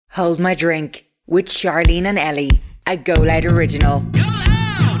Hold My Drink with Charlene and Ellie, a Go Loud original.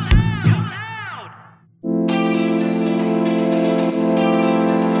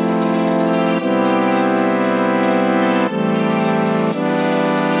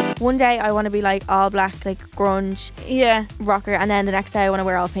 One day I want to be like all black, like grunge, rocker, and then the next day I want to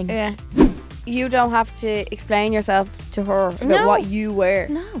wear all pink. Yeah. You don't have to explain yourself to her about No. what you wear.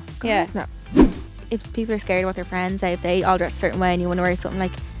 No. God, Yeah. No. If people are scared of what their friends say, if they all dress a certain way and you want to wear something,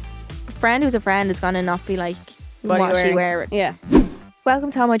 like a friend who's a friend is gonna not be like, What are you what she wearing? wearing? Yeah.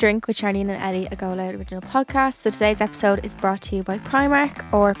 Welcome to Hold My Drink with Charlene and Ellie, a Go Loud original podcast. So today's episode is brought to you by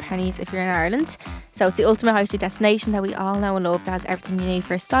Primark, or Pennies if you're in Ireland. So it's the ultimate high street destination that we all know and love, that has everything you need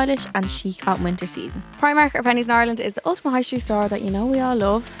for a stylish and chic autumn winter season. Primark or Pennies in Ireland is the ultimate high street store that you know we all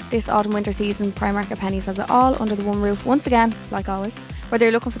love. This autumn winter season, Primark or Pennies has it all under the one roof. Once again, like always, whether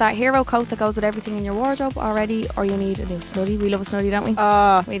you're looking for that hero coat that goes with everything in your wardrobe already, or you need a new snuddy. We love a snuddy, don't we?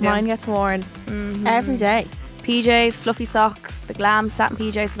 Oh, We do. mine gets worn every day. PJs, fluffy socks, the glam satin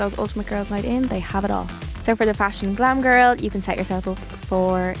PJs for those ultimate girls' night in, they have it all. So for the fashion glam girl, you can set yourself up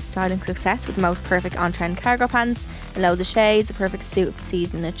for styling success with the most perfect on-trend cargo pants and loads of shades, the perfect suit of the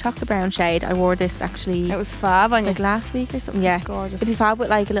season, a chocolate brown shade. I wore this actually It was fab on you. like last week or something. Yeah, Gorgeous. it'd be fab with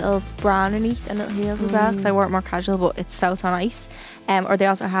like a little bra underneath and little heels as well, because I wore it more casual, but it's so nice. Or they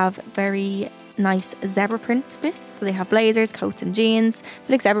also have very nice zebra print bits. So they have blazers, coats and jeans. I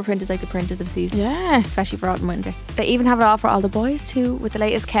feel like zebra print is like the print of the season, Yeah. especially for autumn winter. They even have it all for all the boys too, with the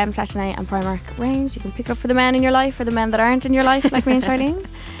latest Chem, Saturday and Primark range. You can pick it up for the men in your life or the men that aren't in your life, like me and Charlene.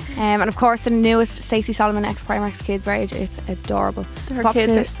 And of course, the newest Stacey Solomon X Primark's Kids range. It's adorable. Their Pop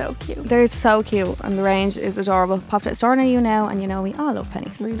kids to- are so cute. They're so cute, and the range is adorable. Pop to a store near you now, and you know we all love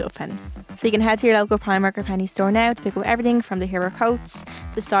pennies. We love pennies. So you can head to your local Primark or Penny store now to pick up everything from the hero coats,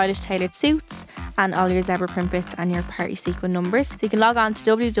 the stylish tailored suits, and all your zebra print bits and your party sequin numbers. So you can log on to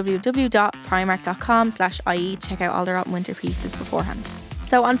www.primark.com/ie to check out all their autumn winter pieces beforehand.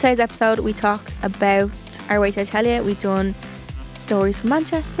 So on today's episode, we talked about our way to Italia. We've done stories from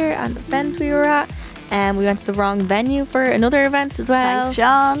Manchester and the event we were at. And we went to the wrong venue for another event as well. Thanks,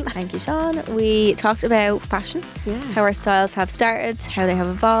 Sean. Thank you, Sean. We talked about fashion, Yeah. how our styles have started, how they have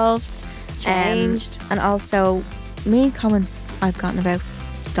evolved, Changed. and also mean comments I've gotten about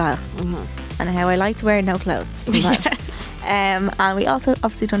style and how I like to wear no clothes sometimes. And we also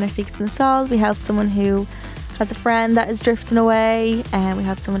obviously done our secrets and stalls. We helped someone who has a friend that is drifting away, and we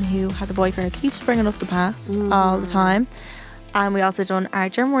helped someone who has a boyfriend who keeps bringing up the past all the time. And we also done our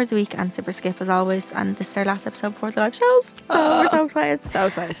German Words of the Week and Super Skip as always. And this is our last episode before the live shows. So we're so excited. So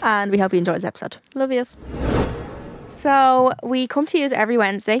excited. And we hope you enjoyed this episode. Love yous. So we come to you every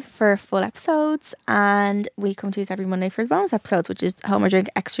Wednesday for full episodes, and we come to you every Monday for the bonus episodes, which is Hold My Drink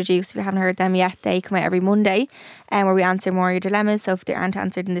Extra Juice. If you haven't heard them yet, they come out every Monday, where we answer more of your dilemmas. So if they aren't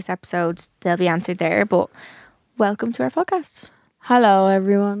answered in this episode, they'll be answered there. But welcome to our podcast. Hello,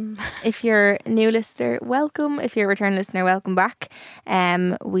 everyone. If you're a new listener, welcome. If you're a return listener, welcome back.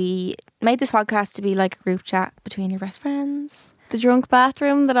 We made this podcast to be like a group chat between your best friends. The drunk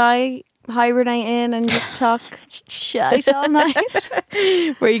bathroom that I hibernate in and just talk shite all night.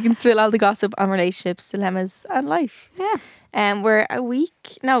 Where you can spill all the gossip on relationships, dilemmas and life. Yeah. We're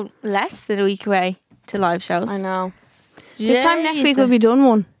less than a week away to live shows. I know. This time next week we'll be done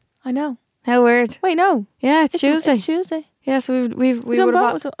one. I know. How weird. Wait, no. Yeah, it's Tuesday. It's Tuesday. Yeah, so we would Done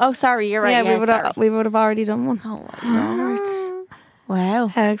have. both? Oh, sorry, you're right. Yeah, Yeah, we would have already done one. Oh my lord. Wow.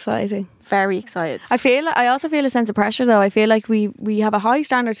 How exciting. Very excited. I also feel a sense of pressure though. I feel like we have a high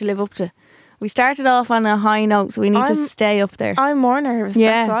standard to live up to. We started off on a high note, so we need to stay up there. I'm more nervous. Yeah.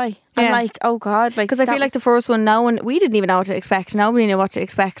 That's why. I'm Yeah. like, oh God. Like, Because I feel like the first one, we didn't even know what to expect. Nobody knew what to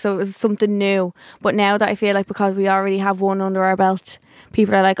expect, so it was something new. But now that I feel like because we already have one under our belt,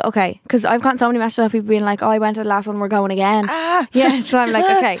 people are like, okay. Because I've gotten so many messages of people being like, oh, I went to the last one, we're going again. Yeah, so I'm like,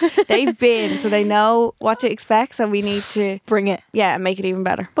 okay, they've been, so they know what to expect, so we need to bring it. Yeah, and make it even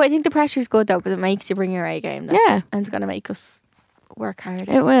better. But I think the pressure is good though, because it makes you bring your A game. Though. Yeah. And it's going to make us work harder.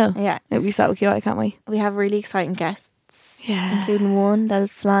 It will. Yeah. It'll be so cute, I can't wait. We have really exciting guests. Yeah. Including one that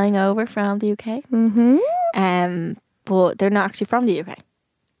is flying over from the UK. Mm-hmm. But they're not actually from the UK.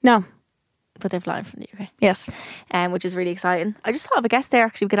 No. But they're flying from the UK. Yes. Which is really exciting. I just thought of a guest there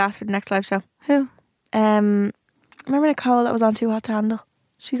actually we could ask for the next live show. Who? Remember Nicole that was on Too Hot to Handle?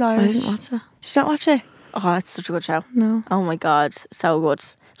 She's Irish. I didn't watch it. Did you not watch it? Oh, it's such a good show. No. Oh my God, so good.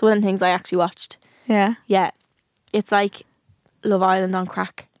 It's one of the things I actually watched. Yeah. Yeah. It's like Love Island on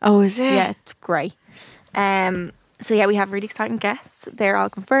crack. Oh, is it? Yeah, it's great. So yeah, we have really exciting guests. They're all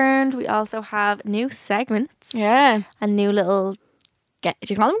confirmed. We also have new segments. Yeah. And new little Do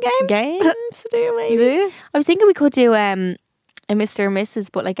you call them games? games to do maybe. Do you? I was thinking we could do a a Mr. and Mrs.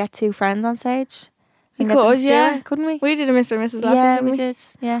 but like get 2 friends on stage. We And get them could, to do yeah. it, couldn't we? We did a Mr. and Mrs. last yeah, week, we didn't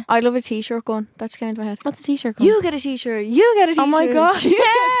did. Yeah. I love a t-shirt gun. That just came into my head. What's the t-shirt called? You get a t-shirt. You get a t-shirt. Oh my god!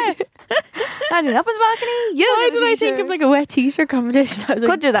 Yeah. Imagine up in the balcony. You Why get a did I t-shirt. think of like a wet t-shirt competition? I was Could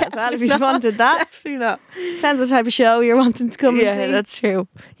like, do that as well if you definitely not. wanted that. Definitely not. Depends what type of show you're wanting to come Yeah, and see. that's true.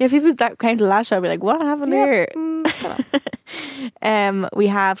 Yeah, people that came to the last show will be like, what happened here? We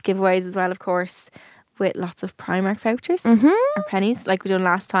have giveaways as well, of course, with lots of Primark vouchers or pennies like we done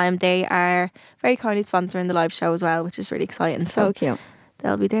last time. They are very kindly sponsoring the live show as well, which is really exciting. So cute.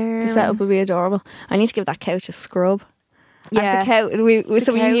 They'll be there. The setup would be adorable. I need to give that couch a scrub. Yeah. The couch.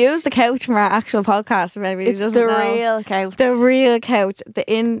 So couch. we use the couch from our actual podcast. Maybe It's the real couch. the real couch, the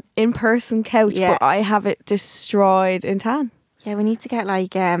in person couch. Yeah. But I have it destroyed in tan. Yeah, we need to get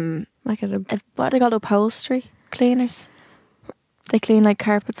like Like what are they called, upholstery cleaners? They clean like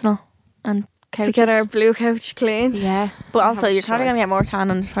carpets and all and couches. to get our blue couch clean. yeah, but also have you're probably destroyed. gonna get more tan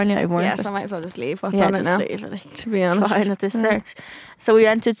and probably not even Yeah, worth it. so I might as well just leave what's Yeah, on it just now. leave it. Like, To be it's honest. fine at this Yeah. stage. So we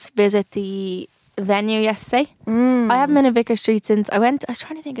went to visit the venue yesterday. I haven't been in Vicar Street since I went. I was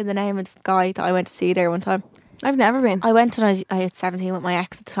trying to think of the name of the guy that I went to see there one time. I've never been. I went when I was 17 with my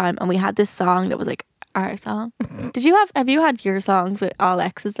ex at the time, and we had this song that was like our song. Have you had your songs with all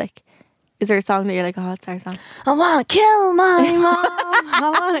exes? Like, is there a song that you're like, oh, it's our song? I wanna kill my mom. I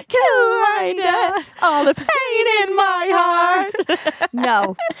wanna kill my dad. All the pain in my heart.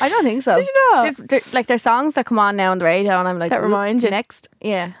 No, I don't think so. Did you not? There's songs that come on now on the radio, and I'm like, That remind you? next.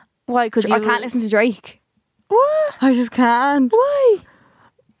 Yeah, Why? Because I can't listen to Drake. What? I just can't. Why?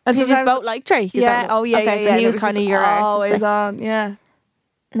 And Did you just sometimes- both like Drake? Is Yeah. that Oh yeah. Okay, yeah, so yeah. he It was just kind of your artist. always like. on. Yeah.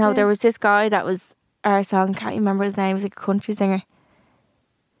 No, Yeah. there was this guy that was our song. Can't remember his name. He was like a country singer.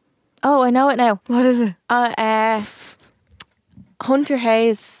 Oh, I know it now. What is it? Hunter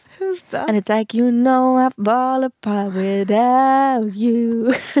Hayes. Who's that? And it's like, you know I fall apart without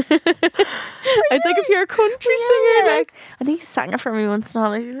you. It's like if you're a country singer. Like, I think he sang it for me once and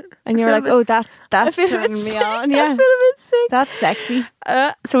all. And you were like, oh, that's turning me on. Yeah. I feel a bit sick. That's sexy.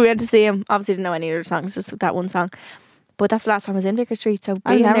 So we went to see him. Obviously didn't know any other songs, just that one song. But that's the last time I was in Vicar Street. So I've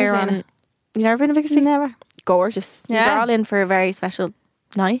being never there seen on... it. You never been to Vicar Street? Never. Gorgeous. Yeah. These are all in for a very special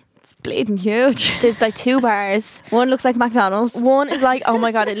night. It's bleeding huge. There's like 2 bars. One looks like McDonald's. One is like, oh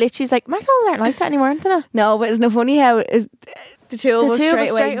my god, it literally is like, McDonald's aren't like that anymore, aren't they? Now? No, but isn't it funny how the two of us straight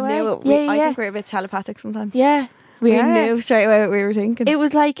away knew it? Yeah, I yeah. think we're a bit telepathic sometimes. Yeah. We are. knew straight away what we were thinking. It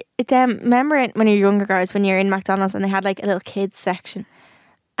was like, remember when you're younger guys, when you're in McDonald's and they had like a little kids section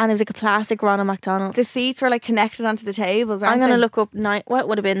and there was like a plastic Ronald McDonald. The seats were like connected onto the tables, aren't I'm going to they? look up, what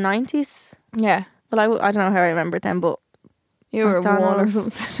would have been 90s? Yeah. Well, I don't know how I remember it then, but You were one or McDonald's.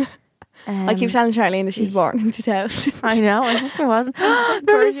 something. I keep telling Charlene that she's born in 2000. I know, I just wasn't. Remember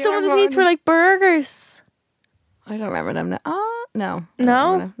Burger some of the morning. seats were like burgers. I don't remember them now. Oh, no. I don't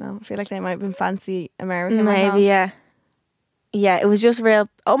No? remember them, no. I feel like they might have been fancy American Maybe, McDonald's. yeah. Yeah, it was just real.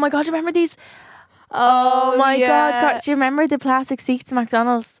 Oh my god, do you remember these? Oh my god, do you remember the plastic seats at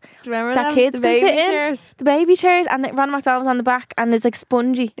McDonald's? Do you remember that them? kids the can baby sit in? chairs. The baby chairs and the Ronald McDonald was on the back and it's like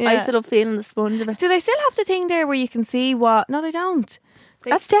spongy. I Yeah. used to love feeling the sponge of it. Do they still have the thing there where you can see what? No, they don't.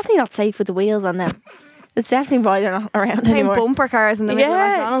 That's definitely not safe with the wheels on them. It's definitely why they're not around Playing anymore. bumper cars in the middle of Yeah,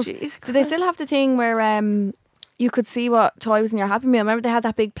 McDonald's. jeez Do they still have the thing where you could see what toy was in your Happy Meal? Remember they had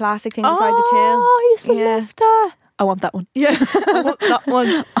that big plastic thing beside the till? Oh, I used to Yeah. love that. I want that one. Yeah, I want that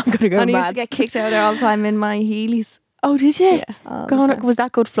one. I'm gonna go And I used mad. to get kicked out of there all the time in my Heelys. Oh, did you? Yeah. all the time. Was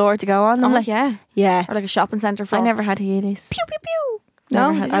that good floor to go on? Oh, them? Like, yeah. yeah. Or like a shopping centre floor. I never had Heelys. Pew, pew, pew.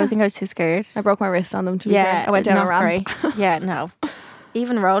 Never No, had, did I you? think I was too scared. I broke my wrist on them, to be Yeah, fair. I went down not a ramp. great. Yeah, no.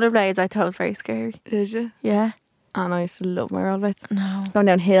 Even rollerblades, I thought was very scary. Did you? Yeah. And I used to love my rollerblades. No. Going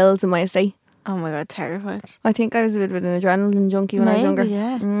down hills in my estate. Oh my god, terrified. I think I was a bit of an adrenaline junkie when I was younger.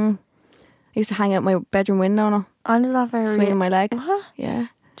 Yeah. I used to hang out my bedroom window and all, I'm not very. swinging my leg. What? Yeah.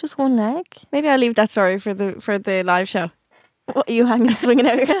 Just one leg? Maybe I'll leave that story for the live show. What, you hanging, swinging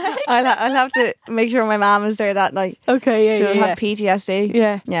out your leg? I'll have to make sure my mum is there that night. Okay, She'll have PTSD.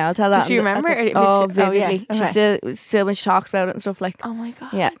 Yeah. Yeah, I'll tell that. Does she on the- remember at the- it? Was Oh, she- oh, yeah. vividly. She Okay. still when she talks about it and stuff like. Oh my god.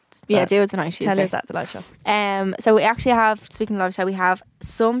 Yeah. Yeah, So do it tonight. Tell us that at the live show. So we actually have, speaking of live show, we have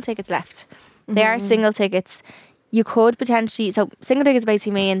some tickets left. They Mm-hmm. are single tickets. You could potentially, so single tickets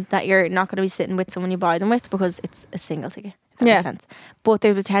basically mean that you're not going to be sitting with someone you buy them with because it's a single ticket. If that Yeah. makes sense. But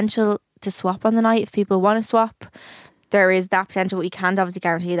there's potential to swap on the night if people want to swap. There is that potential, but you can't obviously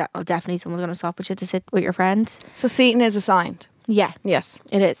guarantee that, oh, definitely someone's going to swap with you to sit with your friend. So seating is assigned. Yeah, Yes.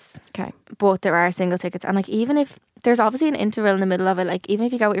 it is. Okay. But there are single tickets. And like, even if there's obviously an interval in the middle of it, like even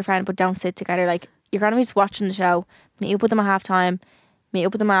if you go with your friend but don't sit together, like you're going to be just watching the show, meet up with them at half time, meet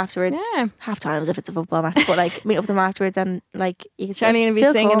up with them afterwards. Yeah. Half times if it's a football match, but like meet up with them afterwards and like you can Charlene will be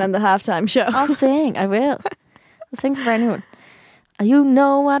still singing come. on the halftime show. I'll sing. I will. I'll sing for anyone. You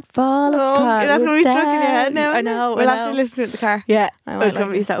know what fall apart. That's gonna be stuck in your head now. I know. We'll I have know. to listen to it in the car. Yeah, I might it's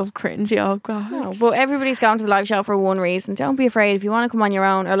gonna like be it. so cringy. Oh god. No, but everybody's going to the live show for one reason. Don't be afraid if you want to come on your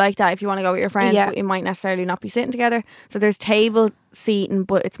own or like that. If you want to go with your friends, Yeah. but you might necessarily not be sitting together. So there's table seating,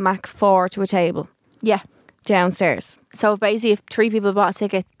 but it's max 4 to a table Yeah. downstairs. So basically, if 3 people bought a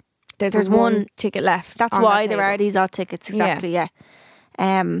ticket, There's one- one ticket left. that's on why that there table. are these odd tickets. Exactly. Yeah.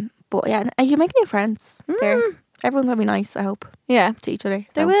 But yeah, and you make new friends there. Everyone's gonna be nice. I hope Yeah, to each other.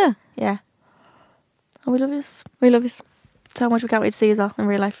 they So, will. Yeah. And we love this We love it. so much. We can't wait to see us all in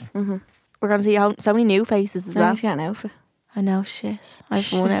real life. Mm-hmm. We're gonna see so many new faces as I well. need to get an outfit. I know, shit.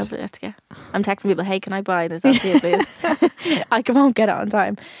 I've one outfit left to get. I'm texting people, hey, can I buy this outfit, please? I won't get it on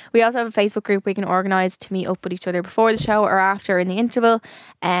time. We also have a Facebook group we can organise to meet up with each other before the show or after in the interval.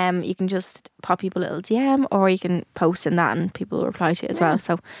 You can just pop people a little DM or you can post in that and people will reply to it as well.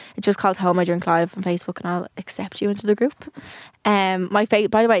 So it's just called Home I Drink Live on Facebook and I'll accept you into the group. By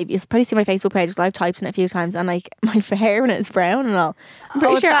the way, you'll probably see my Facebook page because I've typed in it a few times and like my hair in it is brown and all. I'm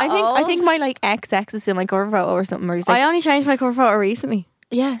pretty it's sure. that I think old? my like XX is still my cover photo or something. Where he's like, I only changed my cover photo recently.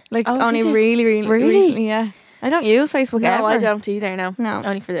 yeah, Like Oh, only did you? really Really? recently, yeah. I don't use Facebook No, ever. I don't either. No, No.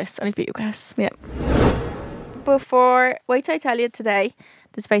 only for this, only for you guys. Yeah. Before wait till I tell you today,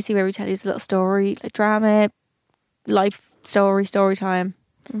 this is basically where we tell you a little story, like drama, life story time.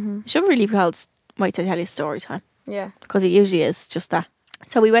 It should really be called wait till I tell you story time Yeah. because it usually is just that.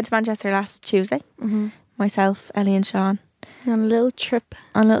 So we went to Manchester last Tuesday. Myself, Ellie, and Sean On a little trip.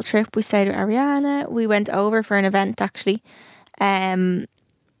 on a little trip. We stayed with Ariana. We went over for an event actually.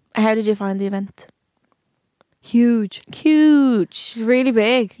 How did you find the event? Huge. Huge. It's really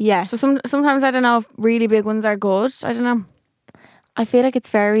big. Yeah. So sometimes I don't know if really big ones are good. I don't know. I feel like it's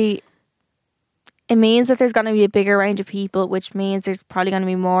very. It means that there's going to be a bigger range of people, which means there's probably going to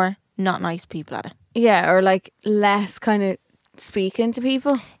be more not nice people at it. Yeah, or like less kind of speaking to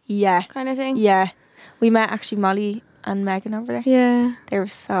people Yeah. kind of thing. Yeah. We met actually Molly and Megan over there. Yeah. They were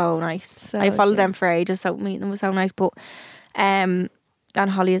so nice. So I followed cute. them for ages, so meeting them was so nice. But and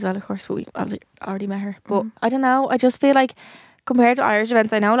Holly as well, of course, but we obviously already met her. But I don't know, I just feel like compared to Irish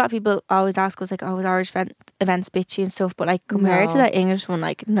events, I know a lot of people always ask us like, oh, is Irish events bitchy and stuff, but like compared to No. that English one,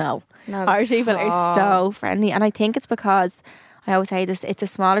 like no. No, Irish people are stop. so friendly, and I think it's because I always say this, it's a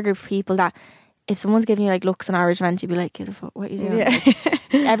smaller group of people that if someone's giving you like looks an Irish event, you'd be like, what are you doing? Yeah. Like,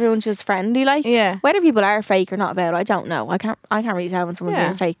 everyone's just friendly, like Yeah. whether people are fake or not about it, I don't know. I can't really tell when someone's Yeah.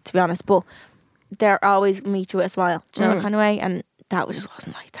 being fake, to be honest, but they're always meet you with a smile, do you know that kind of way, and that just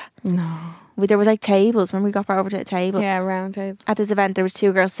wasn't like that. No. There was like tables when we got over to a table Yeah, round table. at this event. There was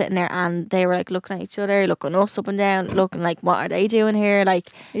 2 girls sitting there and they were like looking at each other, looking us up and down, looking like what are they doing here, like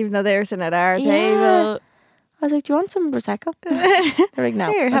Even though they were sitting at our Yeah. table. I was like, do you want some Prosecco? They're like,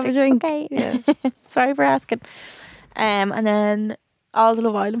 no. Here, I was have a like, drink. Okay. Yeah. Sorry for asking. And then all the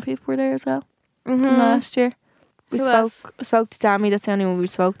Love Island people were there as well from Mhm. last year. We Who else? spoke to Dammy. That's the only one we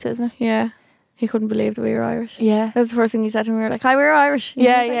spoke to, isn't it? Yeah. He couldn't believe that we were Irish. Yeah. That's the first thing he said to me. We were like, hi, we're Irish. And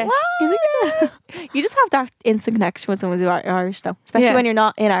Yeah, he was yeah. like, He's like, "Yeah." You just have that instant connection with someone who's Irish, though. Especially Yeah. when you're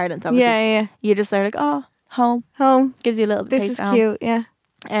not in Ireland, obviously. yeah. You just are like, oh, home. Home. Gives you a little bit This taste is of home. cute. Yeah.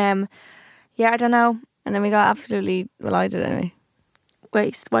 Yeah, I don't know. And then we got absolutely, well, I did anyway.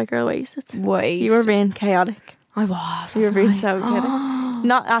 White girl wasted. Waste. You were being chaotic. I was. You were being wasn't I? so chaotic.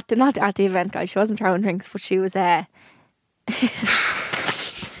 Not at the event, guys. She wasn't throwing drinks, but she was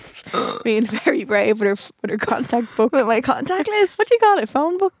being very brave with her contact book. With my contact list. What do you call it?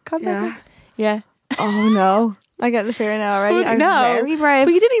 Phone book? Contact Yeah. book? Yeah. Oh no. I get the fear now already. I was No. very brave.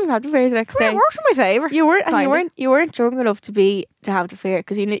 But you didn't even have the fear the next day. It works in my favour. You weren't, and Kinda. you weren't drunk enough to have the fear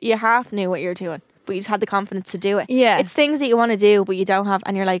because you half knew what you were doing, but you just had the confidence to do it. Yeah. It's things that you want to do, but you don't have,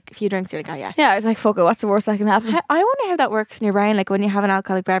 and you're like, a few drinks, you're like, oh yeah. Yeah, I was like, fuck it, what's the worst that can happen? I wonder how that works in your brain. Like when you have an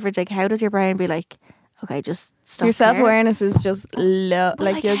alcoholic beverage, like how does your brain be like, okay, just stop. Your self here? awareness is just low. But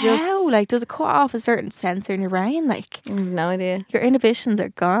Like you'll just. how? Like does it cut off a certain sensor in your brain? Like I have no idea. your inhibitions are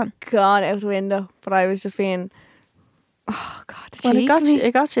gone. Gone out the window. But I was just being. Oh God, the Well, cheek of me.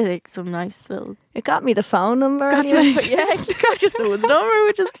 it got you like some nice little. It got me the phone number. Got you, anyway. yeah, it got you someone's number,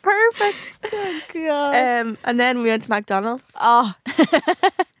 which is perfect. God. And then we went to McDonald's. Oh.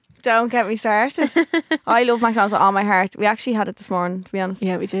 Don't get me started. I love McDonald's with all my heart. We actually had it this morning, to be honest.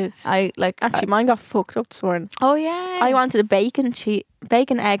 Yeah, we did. I like Actually, mine got fucked up this morning. oh yeah. I wanted a bacon egg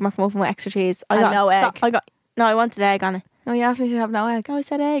McMuffin with extra cheese. I And got no egg. I wanted egg on it. No, you asked me to have no egg. No, I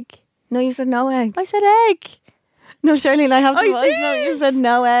said egg. No, you said no egg. I said egg. No, Charlene, I have I the voice. No, you did. said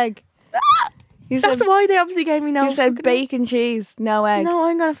no egg. That's why they obviously gave me no. You said fucking bacon, cheese, no egg. No,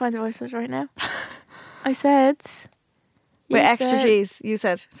 I'm gonna find the voice message right now. I said With you extra said- cheese, you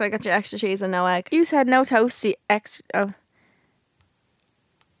said. So I got you extra cheese and no egg. You said no toasty extra. Oh,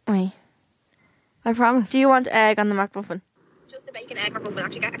 wait. I promise. Do you want egg on the McMuffin? Just the bacon egg McMuffin.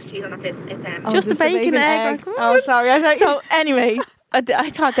 Actually, get extra cheese on that, please. It's Just the bacon egg. Oh, sorry. I thought So anyway, I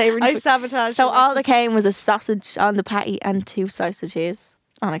thought they were. I sabotaged. So it. all that came was a sausage on the patty and 2 sausages.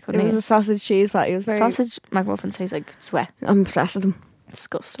 And I couldn't It was eat a sausage cheese patty. It was very. sausage McMuffin tastes like sweat. I'm obsessed with them.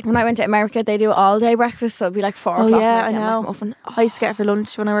 Disgusting. When I went to America, they do all day breakfast, so it'd be like 4 Oh o'clock. yeah, I and I'd get know. McMuffin. I used to get it for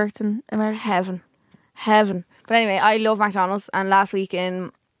lunch when I worked in America. Heaven. But anyway, I love McDonald's, and last week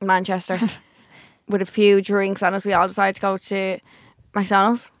in Manchester, with a few drinks on us, we all decided to go to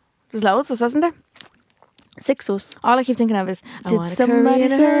McDonald's. There's loads of us, wasn't there? 6 of us. All I keep thinking of is, I Did want a curry somebody in a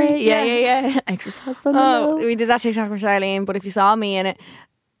say? hurry. Yeah. Extra sauce on the Oh, low. we did that TikTok with Charlene, but if you saw me in it,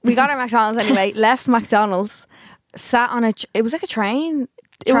 we got our McDonald's anyway, left McDonald's, sat on it was like a train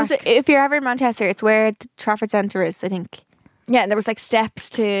It was, track. if you're ever in Manchester, it's where the Trafford Centre is, I think. Yeah, and there was like steps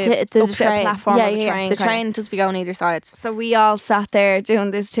to the up to a train. platform Yeah, of the yeah, train. The kinda. train just be going either side. So we all sat there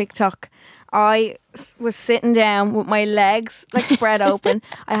doing this TikTok. I was sitting down with my legs like spread open.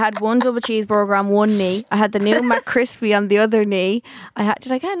 I had one double cheeseburger on one knee. I had the new McCrispy on the other knee.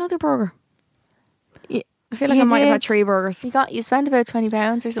 Did I get another burger? Yeah, I feel like you I might have had did. 3 burgers. You spent about £20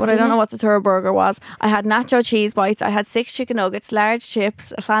 or something. But I don't know what the third burger was. I had nacho cheese bites. I had 6 chicken nuggets, large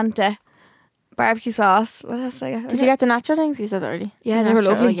chips, a Fanta, barbecue sauce. What else did I get? Did you get the nacho things you said already? Yeah, The they were nacho-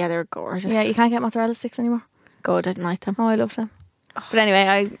 lovely. Oh, yeah, they were gorgeous. Yeah, you can't get mozzarella sticks anymore. Good, I didn't like them. Oh, I love them. But anyway,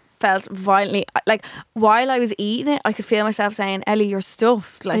 I felt violently like while I was eating it, I could feel myself saying, "Ellie, you're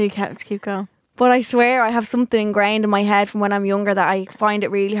stuffed." Like, Like, you kept keep going. but I swear I have something ingrained in my head from when I'm younger that I find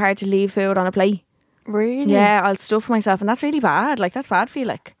it really hard to leave food on a plate. Really? Yeah, I'll stuff myself, and that's really bad. Like that's bad for you.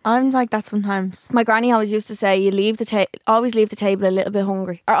 Like I'm like that sometimes. my granny always used to say, "You always leave the table a little bit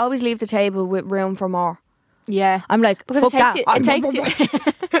hungry, or always leave the table with room for more." Yeah. I'm like, Because fuck that. it takes you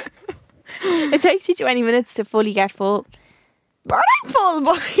it takes you 20 minutes to fully get full. But I'm full,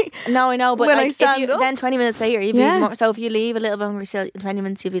 boy. No, I know, but When I like, stand if you, up. then 20 minutes later, you'll Yeah. be more. So if you leave a little bit hungry still, in 20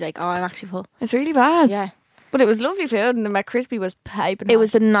 minutes, you'll be like, oh, I'm actually full. It's really bad. Yeah. But it was lovely food, and the McCrispy was piping It hot.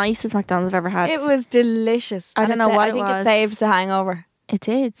 was the nicest McDonald's I've ever had. It was delicious. I And don't know what I it think was. it saves the hangover. It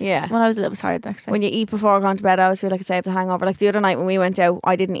did. Yeah. When I was a little bit tired next day. When you eat before going to bed, I always feel like it saves the hangover. Like the other night when we went out,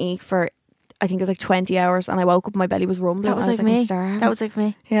 I didn't eat for, I think it was like 20 hours, and I woke up and my belly was rumbling. That was and I like I'm me. starving. That was like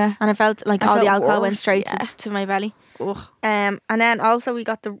me. yeah. And I felt like I all the felt alcohol went worse, straight yeah. to my belly. Ugh. And then also we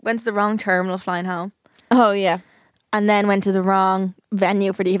went to the wrong terminal flying home. Oh yeah. And then went to the wrong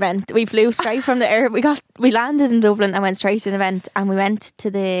venue for the event. We flew straight from the air. We landed in Dublin and went straight to an event. And we went to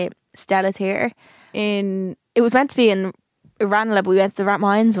the Stella Theatre. In It was meant to be in Ranelagh, but we went to the Rat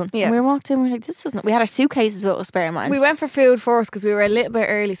Mines one. Yeah. And we walked in. We were like, this doesn't. We had our suitcases with us, bear in mind. we went for food first because we were a little bit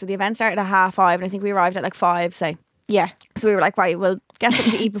early. So the event started at 5:30, and I think we arrived at like 5. Say. Yeah, So we were like, right, we'll get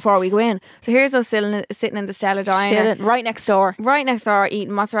something to eat before we go in. So here's us sitting in the Stella Diner. chilling right next door. Right next door,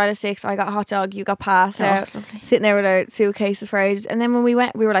 eating mozzarella sticks. I got a hot dog, you got pasta. Oh, that's lovely. Sitting there with our suitcases for ages. And then when we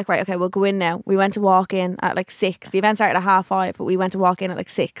went, we were like, right, okay, we'll go in now. We went to walk in at like 6. The event started at 5:30, but we went to walk in at like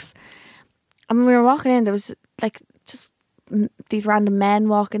 6. And when we were walking in, there was like just these random men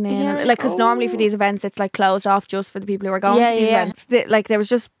walking in. Yeah, And, like, because normally for these events, it's like closed off just for the people who are going to these events. Like, there was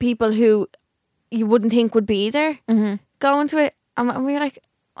just people who you wouldn't think would be there going to it. And we were like,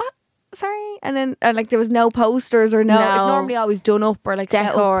 what? Sorry. And then like there was no posters or no. It's No. normally always done up or like set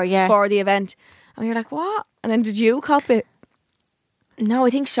Decor, up yeah. for the event. And you're like, what? And then did you cop it? No, I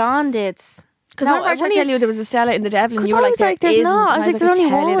think Sean did. Because No, remember I tried to tell you there was a Stella in the Devlin. 'Cause You were I like, was like, there there's isn't. not. I And was like, there's only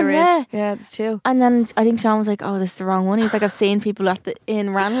tell you one, there is. yeah. Yeah, there's 2. And then I think Sean was like, oh, this is the wrong one. He's like, I've seen people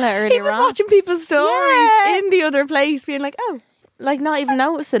in Ranelagh earlier He was on. watching people's stories Yeah. in the other place, being like, oh, Like, not even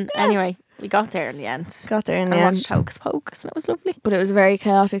noticing. Anyway, we got there in the end. got there in the And end. watched Hocus Pocus, and it was lovely. But it was a very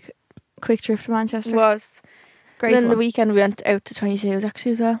chaotic, quick trip to Manchester. Was. Great Then fun. the weekend we went out to 22s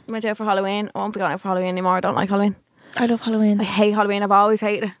actually as well. Went out for Halloween. I won't be going out for Halloween anymore. I don't like Halloween. I love Halloween. I hate Halloween. I've always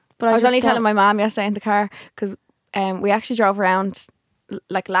hated it. But I was just only telling don't- my mum yesterday in the car because we actually drove around.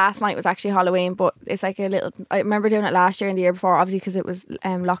 Like last night was actually Halloween, but it's like a little. I remember doing it last year and the year before, obviously because it was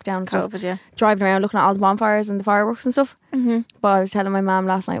lockdown and stuff. COVID, yeah. Driving around looking at all the bonfires and the fireworks and stuff. Mm-hmm. But I was telling my mum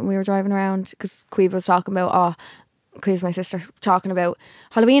last night when we were driving around because Queeve was talking about Queeve's my sister talking about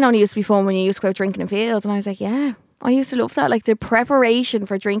Halloween only used to be fun when you used to go out drinking in fields, and I was like, yeah. I used to love that, like the preparation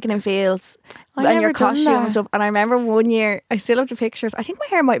for drinking in fields I and your never done costume that. and stuff. And I remember one year, I still have the pictures. I think my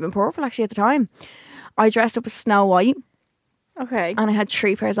hair might have been purple actually at the time. I dressed up as Snow White Okay. and I had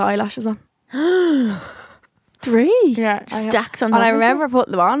 3 pairs of eyelashes on. 3? Yeah, Stacked on And top I of each remember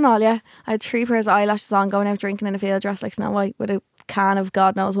putting them on and all, yeah. I had 3 pairs of eyelashes on, going out drinking in a field dress like Snow White with a can of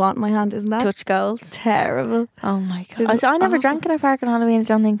God knows what in my hand. Isn't that Touch gold. terrible? Oh my god. It's I never awful. drank at a park on Halloween, I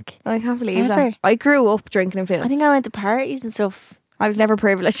don't think. I can't believe Ever. that. I grew up drinking in fields. I think I went to parties and stuff. I was never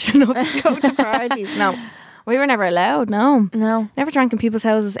privileged enough to go to parties. No. We were never allowed, no. No. Never drank in people's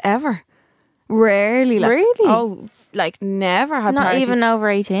houses ever. Rarely. Like, Really? Oh, like never had Not parties. even over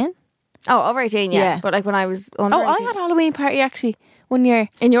 18. Oh, over 18, yeah. Yeah. But like when I was under Oh, I 18. had a Halloween party actually one year.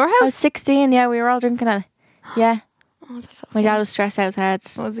 In your I was house? 16, yeah, we were all drinking at it. Yeah. Oh, that's so My fun. dad was stressed out his head.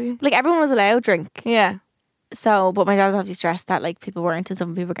 Was he? Like everyone was allowed drink. Yeah. So, but my dad was obviously stressed that like people weren't and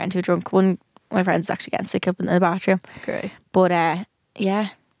some people were getting too drunk. One of my friends was actually getting sick up in the bathroom. Great. But yeah,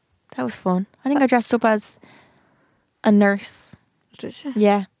 that was fun. I think I dressed up as a nurse. Did you?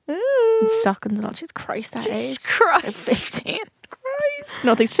 Yeah. Ooh. With stockings and all. Jesus Christ, that Jesus age. Christ. 15. Christ.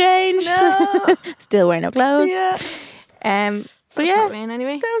 Nothing's changed. No. Still wearing no clothes. Yeah. But yeah, Halloween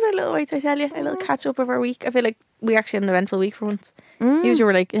anyway. that was our little wait, I tell you. A little catch up of our week. I feel like we actually had an eventful week for once. Mm. Usually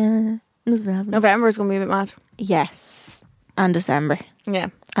we're like, nothing happened. November is going to be a bit mad. Yes. And December. Yeah.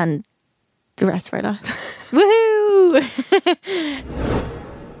 And the rest of our lives. Woohoo!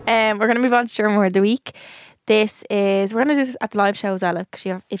 We're going to move on to German Word of the Week. We're going to do this at the live show as well.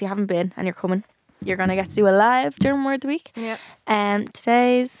 Because if you haven't been and you're coming, you're going to get to do a live German Word of the Week. Yeah.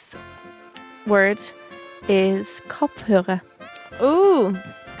 Today's word is Kopfhörer. Ooh.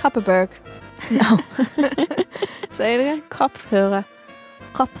 Kopperberg. No. Say it again. Kopfhörer.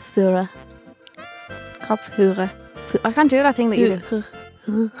 Kopfhörer. Kopfhörer. I can't do that thing that you do.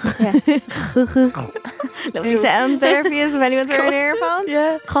 Lovely sounds there for you if anyone's wearing earphones.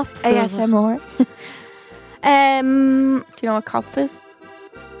 Yeah. Kopfhörer. ASMR. Do you know what Kopf is?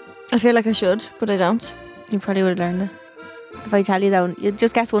 I feel like I should, but I don't. You probably would have learned it. If I tell you though, you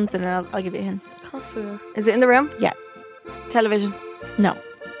just guess one thing and I'll give you a hint. Kopfhörer. Is it in the room? Yeah. Television. No.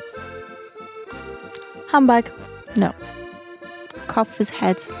 Handbag. No. Kopf is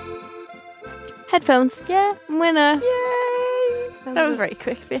head. Headphones. Yeah. Winner. Yay! That was very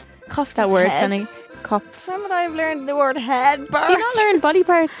quick for you. Kopf. That word kind of Kopf. When would I have learned the word head? Do you not learn body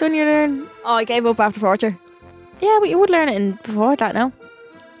parts when you learn? Oh, I gave up after torture. Yeah, but you would learn it before that, no?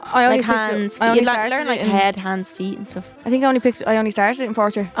 I only Like hands, feet. I only You'd started learn like it in- head, hands, feet and stuff. I think I only started it in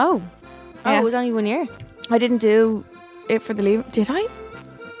torture. Oh. Oh, Yeah. it was only 1 year. I didn't do it for the leave. Did I?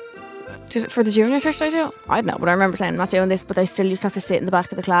 Did it for the junior search? Did I do? I don't know, but I remember saying I'm not doing this. But I still used to have to sit in the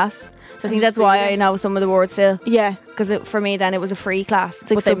back of the class. So I think that's why I know some of the words still. Yeah. Because for me then it was a free class. It's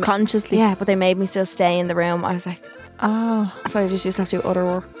like But they- subconsciously. yeah, but they made me still stay in the room. I was like, Oh. so I just used to have to do other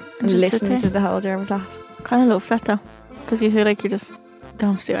work and Just sit listen there. to the whole German class. Kind of love that though. Because you feel like you just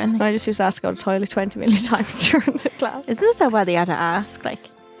don't have to do anything. I just used to ask to go to the toilet 20 million times during the class. It's just so bad that you had to ask. Like,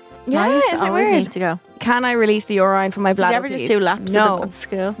 Yeah, I used to is it always weird? need to go. Can I release the urine from my Did bladder? you ever just please? do laps No. at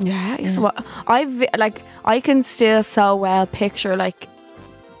school? Yeah, I used to I can still so well picture like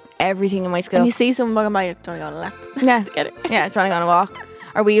everything in my And school. you see someone walking by, you don't go on a lap. Yeah, Together. yeah, trying to go on a walk.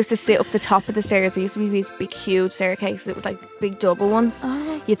 Or we used to sit up the top of the stairs. There used to be these big, huge staircases. It was like big double ones.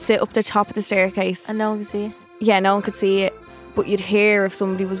 Oh. You'd sit up the top of the staircase. And no one can see you. Yeah, no one could see it, but you'd hear if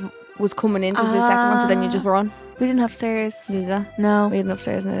somebody was coming into the second one. So then you just run. We didn't have stairs. Use that. No. We had an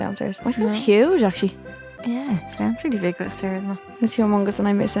upstairs and a downstairs. My school's No. huge, actually. Yeah, sounds really big with stairs. No? It's humongous, and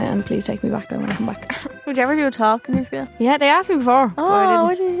I miss it. And please take me back when I come back. Would you ever do a talk in your school? Yeah, they asked me before. but I Oh, didn't.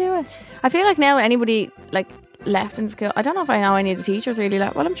 what did you do it? I feel like now anybody like left in school. I don't know if I know any of the teachers really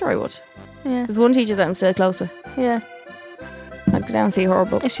left. Well, I'm sure I would. Yeah. There's one teacher that I'm still close with. Yeah. I'd go down and see her.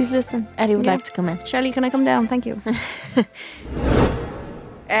 But If she's listening, Eddie would Yeah. like to come in. Shelley, can I come down? Thank you.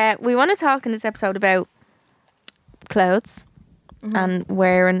 We want to talk in this episode about clothes and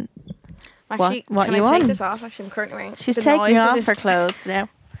wearing. Actually, what can you I take want? this off? Actually, I'm currently wearing. She's the taking noise of off this- her clothes now.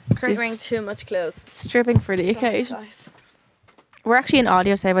 Currently She's wearing too much clothes. stripping for the occasion. We're actually in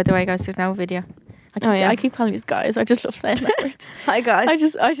audio today, by the way, guys. There's no video. I keep calling these guys. I just love saying that word. Hi guys.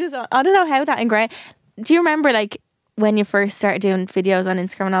 I don't know how that ingrained. Do you remember like when you first started doing videos on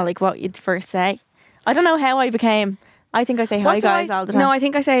Instagram and all, like what you'd first say? I don't know how I became. I think I say hi What do guys I- all the time. No, I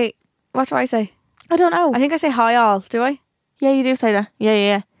think I say. What do I say? I don't know. I think I say hi all. Do I? Yeah, you do say that.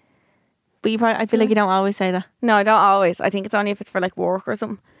 Yeah. But you probably, I feel like you don't always say that. No, I don't always. I think it's only if it's for like work or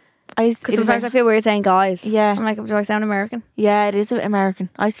something. Because sometimes I I feel weird saying guys. Yeah. I'm like, do I sound American? yeah, it is a bit American.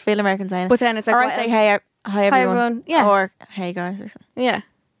 I feel American saying it. But then it's like, or I what say else? hey, hi everyone. everyone. Yeah. Or hey guys or something. Yeah.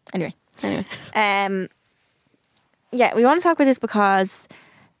 Anyway. Anyway. Yeah, we want to talk about this because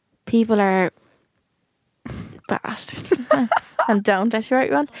people are bastards and don't let you what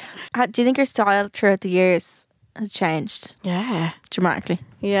you want. Do you think your style throughout the years has changed Yeah. dramatically?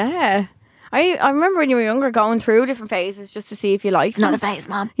 Yeah. I remember when you were younger going through different phases just to see if you liked It's not a them. phase,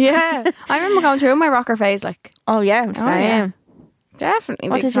 Mom. Yeah. I remember going through my rocker phase, like. Oh yeah, same. yeah. Definitely.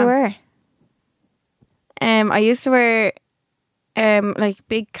 What big did you fan. wear? I used to wear like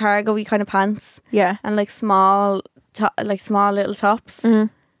big cargo-y kind of pants Yeah. and like small little tops. Mm.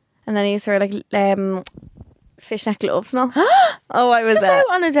 And then I used to wear like fishnet gloves and all. Oh, I was Just out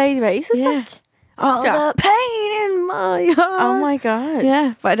on a daily basis. yeah. Like, all Stop. the pain in my heart. oh my god.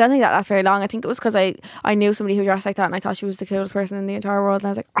 Yeah, but I don't think that lasts very long. I think it was because I knew somebody who dressed like that and I thought she was the coolest person in the entire world and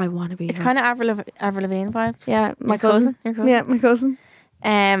I was like, I want to be It's her. kind of Avril Lavigne vibes. Yeah, my Your cousin. cousin. Your cousin. Yeah, my cousin.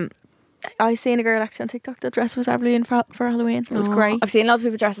 I seen a girl actually on TikTok that dressed was Avril Lavigne for Halloween. It was Oh, great. I've seen lots of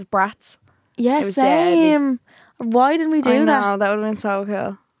people dressed as brats. Yeah, it was deadly. same. Why didn't we do I know, that? that would have been so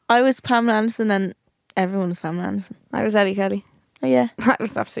cool. I was Pamela Anderson and everyone was Pamela Anderson. I was Ellie Kelly. Oh yeah. I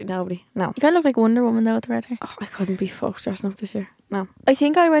was absolutely nobody. No. You kind of look like Wonder Woman though with the red hair. Oh, I couldn't be fucked dressing up this year. No. I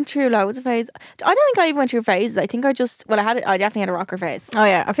think I went through loads of phases. I don't think I even went through phases. I think I definitely had a rocker phase Oh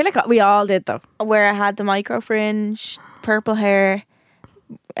yeah, I feel like we all did though. where I had the micro fringe, purple hair,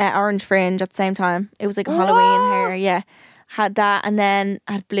 orange fringe at the same time. It was like a Halloween hair. Yeah, had that, and then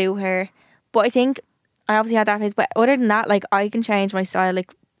I had blue hair. But I think I obviously had that phase. But other than that, like I can change my style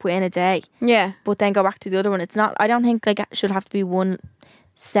like within a day, Yeah. but then go back to the other one. It's not. I don't think like it should have to be one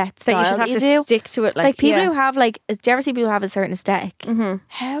set That style. you should have that to do. stick to it. Like people yeah. who have like, do you ever see people who have a certain aesthetic? Mm-hmm.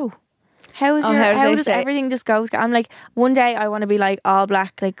 How? How is Oh, your? how do How they does say- everything just go? I'm like, one day I want to be like all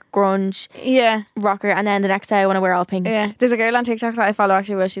black, like grunge Yeah. rocker, and then the next day I want to wear all pink. Yeah. There's a girl on TikTok that I follow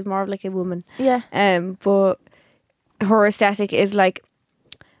actually where she's more of like a woman. Yeah. But her aesthetic is like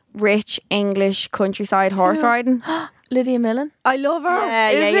rich English countryside horse riding. Lydia Millen. I love her. Yeah,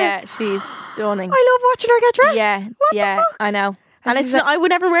 Is yeah, it? yeah. She's stunning. I love watching her get dressed. Yeah, What yeah. the fuck? I know. And she's it's like- not, I would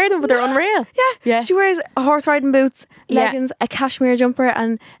never wear them, but they're unreal. Yeah. Yeah. She wears horse riding boots, Yeah. leggings, a cashmere jumper,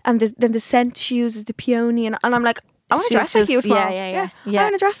 and then the scent she uses, the peony, and I'm like, I want to She's dress like you just- tomorrow. yeah. I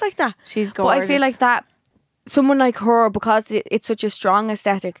want to dress like that. She's But gorgeous. I feel like that someone like her, because it's such a strong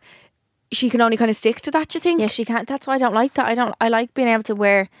aesthetic, she can only kind of stick to that. Do you think? Yeah, she can't. That's why I don't like that. I like being able to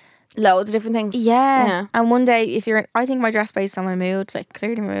wear. Loads of different things. Yeah. Yeah. And one day, if you're, I think my dress based on my mood. Like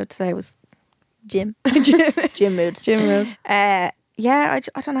clearly, my mood today was gym. Gym mood. Gym mood. Yeah.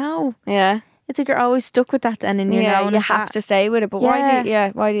 I don't know. Yeah. It's like you're always stuck with that then, and you know, You have to stay with it. But why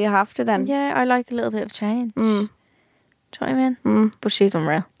do why do you have to then? Yeah, I like a little bit of change. Mm. Do you know what I mean? Mm. But she's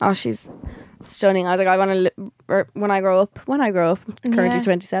unreal. Oh, she's stunning. I was like, I want to when I grow up, I'm currently Yeah.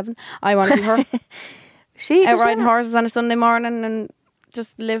 27, I want to be her. She Out just riding horses on a Sunday morning and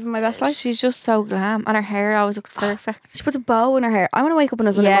just living my best life. She's just so glam, and her hair always looks perfect. She puts a bow in her hair. I want to wake up on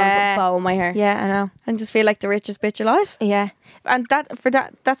a Sunday morning and put a bow in my hair Yeah, I know. and just feel like the richest bitch alive. Yeah, and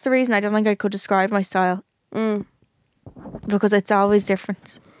that's the reason I don't think I could describe my style Mm. because it's always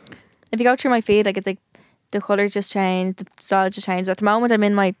different. If you go through my feed, like it's like the colours just change, the style just changes. At the moment, I'm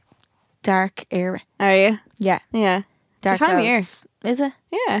in my dark era. Are you? Yeah, Yeah. dark It's the time of year. clothes. Is it?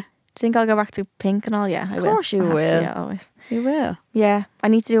 Yeah. Do you think I'll go back to pink and all? Yeah, I will. Of course you I have to, will. yeah, always. You will. Yeah, I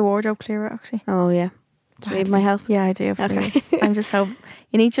need to do a wardrobe clear out actually. Oh, yeah. Do you need my help? Yeah, I do. Okay. Please. I'm just so.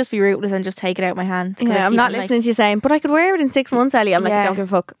 You need to just be ruthless and just take it out my hand. 'Cause I Yeah, I'm keep not on, like- listening to you saying, but I could wear it in 6 months, Ellie. I'm like, I Yeah, don't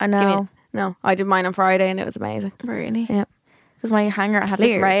give a fuck. I Give me know. it. No, I did mine on Friday and it was amazing. Really? Yeah. Because my hanger had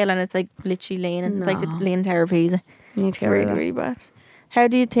this Clear. rail and it's like literally leaning. It's like the No. leaning tower of Pisa. You need to get rid of Really, that. really bad. How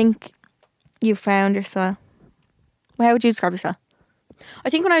do you think you found your style? Well, how would you describe your style? I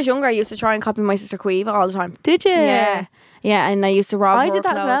think when I was younger, I used to try and copy my sister Quiva all the time. Did you? Yeah. Yeah, and I used to rob I her did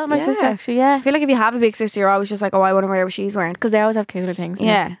that as clothes. well. My sister Yeah. actually, yeah. I feel like if you have a big sister, you're always just like, oh, I want to wear what she's wearing. Because they always have cooler things.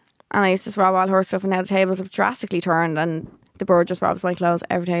 Yeah. And I used to just rob all her stuff, and now the tables have drastically turned, and the bird just robs my clothes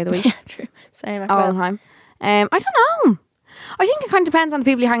every day of the week. Yeah, true. Same. all the time. I don't know. I think it kind of depends on the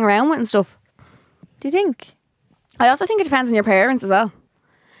people you hang around with and stuff. Do you think? I also think it depends on your parents as well.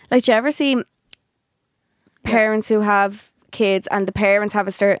 Like, do you ever see parents who have kids and the parents have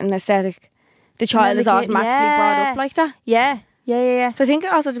a certain aesthetic? The child the is kid- automatically brought yeah. up like that. Yeah. Yeah. So I think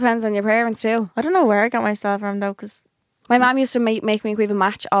it also depends on your parents too. I don't know where I got my style from though, because. My mum used to make me and Quiva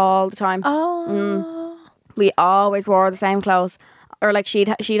match all the time. Oh. We always wore the same clothes. Or like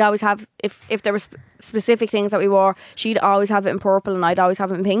she'd always have, if there were specific things that we wore, she'd always have it in purple and I'd always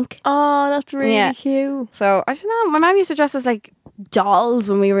have it in pink. Oh, that's really Yeah. cute. So I don't know. My mum used to dress us like dolls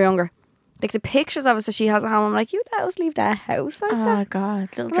when we were younger. Like the pictures of us that she has at home, I'm like, you let us leave the house like Oh that. God,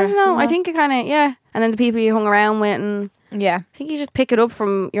 little But I dresses. don't know. I and think it kind of, yeah. And then the people you hung around with, and that. Yeah. I think you just pick it up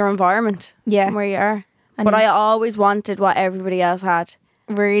from your environment, Yeah. from where you are. And But I it's- always wanted what everybody else had.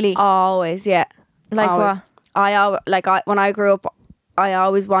 Really. Always, yeah. Like Always. what? When I grew up, I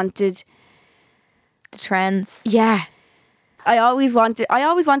always wanted, The trends. yeah. I always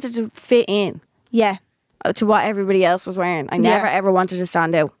wanted to fit in Yeah. to what everybody else was wearing. I never ever wanted to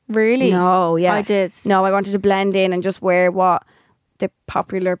stand out. Really? No, yeah. I did. No, I wanted to blend in and just wear what the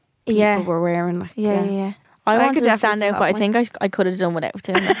popular people were wearing. Like, Yeah. I I wanted could to stand definitely out, but I do think I could have done without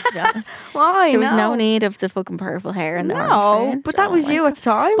doing that, to be honest. Why? There was no need of the fucking purple hair and the orange No, fringe. but that Oh was my you God. at the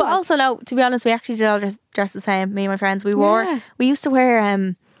time. But also, no, to be honest, we actually did all dress the same. Me and my friends, we used to wear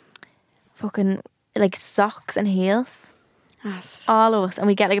fucking like socks and heels. Yes. All of us, and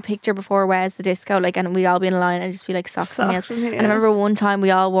we get like a picture before Wes the disco, like, and we'd all be in a line and just be like socks and heels. And I remember one time we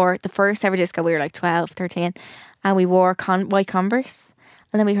all wore the first ever disco. We were like 12, 13, and we wore white Converse.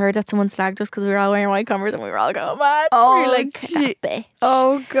 And then we heard that someone slagged us because we were all wearing white Converse, and we were all going mad. Oh, we were like, that bitch.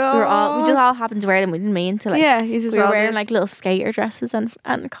 Oh god. We just all happened to wear them. We didn't mean to. Like, Yeah, you just we were all wearing did. like little skater dresses and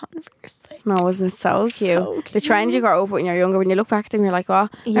Converse. Like, No, wasn't it so cute? The trend you grow up with when you're younger, when you look back at them, you're like, oh,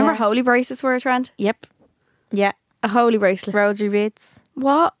 remember Yeah. holy bracelets were a trend? Yep. Yeah. A holy bracelet. Rosary beads.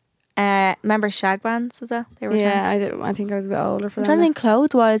 What? Remember shag bands as well? They were Yeah, trending. I think I was a bit older for I'm that. trying to think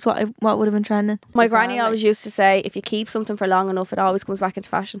clothes wise what would have been trending. My as well, granny like. always used to say, if you keep something for long enough, it always comes back into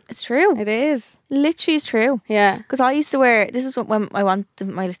fashion. It's true. It is. Literally is true. Yeah. Because I used to wear, this is when I want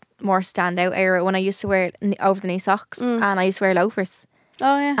my more standout era, when I used to wear over the knee socks and I used to wear loafers.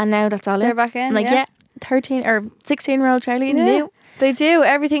 Oh yeah. And now that's all They're in. back in. I'm like, yeah, 13 or 16-year-old Charlie in the new. They do.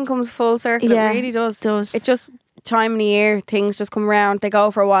 Everything comes full circle. Yeah, It really does. it does. It just time of the year, things just come around. They go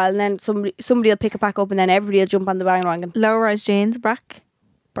for a while, and then somebody will pick it back up, and then everybody will jump on the bandwagon. Low rise jeans, back.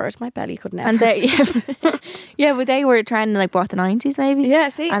 Burst my belly, couldn't it? And they, yeah, but they were trending like what, the 90s maybe? yeah,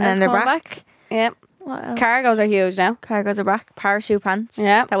 see, And then they're coming back. Yeah. What else? Cargos are huge now. Cargos are back. Parachute pants.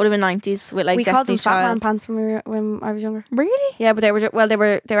 Yeah. That would have been 90s with like We called them Destiny's fat man Child. pants when I was younger. Really? Yeah, but they were they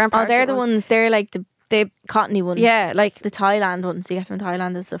weren't. Oh, they're parachute the ones. They're like the cottony ones. Yeah, like the Thailand ones. You get them in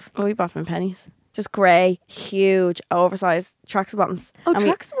Thailand and stuff. we bought them in pennies. Just grey, huge, oversized tracksuit bottoms. Oh, And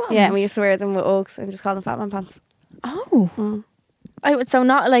tracksuit bottoms. Yeah, and we used to wear them with Uggs and just call them fat man pants. Oh. I would so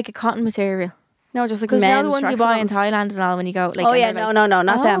not like a cotton material. No, just like Because men's you know the ones you tracksuit buy in bottoms. Thailand and all when you go. Like, Oh and yeah, they're no, like,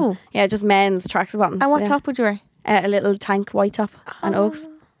 not Oh. them. Yeah, just men's tracksuit bottoms. And what yeah. top would you wear? A little tank white top and Uggs,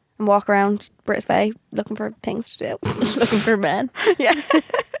 and walk around British Bay looking for things to do. Looking for men. Yeah.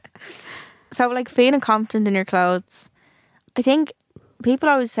 So like feeling confident in your clothes. I think people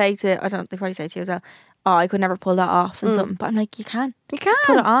always say they probably say to you as well, oh, I could never pull that off and something. But I'm like, you can. You Just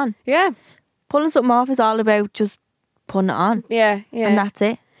put it on. Yeah, Pulling something off is all about just putting it on. yeah, yeah. And that's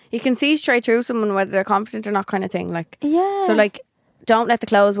it. You can see straight through someone whether they're confident or not, kind of thing. Like, Yeah. so like, don't let the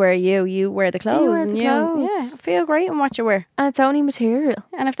clothes wear you. You wear the clothes, wear and the yeah, clothes. feel great in what you wear. And it's only material.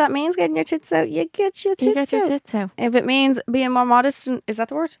 And if that means getting your tits out, you get your tits You get your out. tits out. If it means being more modest, and is that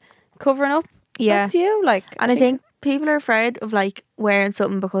the word? Covering up. Yeah. That's you. Like, And I think people are afraid of like wearing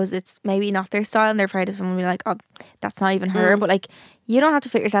something because it's maybe not their style and they're afraid of someone being like, oh, that's not even her. But like, you don't have to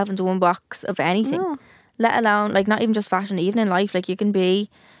fit yourself into one box of anything. No. Let alone, like, not even just fashion, even in life. Like, you can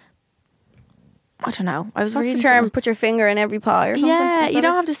be, I don't know. I was what's reading the term? something- Put your finger in every pie or something. Yeah, Is you that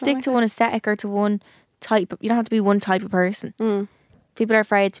don't it? have to stick to one aesthetic or to one type. You don't have to be one type of person. People are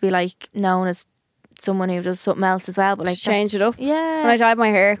afraid to be like known as someone who does something else as well. But like, Just change it that's- up. Yeah, When I dyed my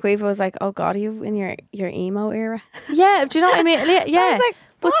hair, Quiva was like, "Oh God, are you in your emo era?" yeah. Do you know what I mean? Yeah, like,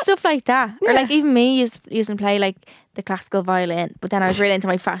 but stuff like that, or Yeah. like even me used to play like the classical violin, but then I was really into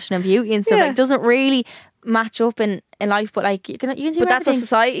my fashion and beauty and stuff. Yeah. Like, it doesn't really match up in life, but like you can see. But that's what everything.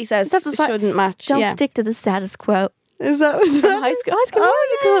 society says That's society- shouldn't match. Don't yeah. stick to the status quo. Is that From High School Oh,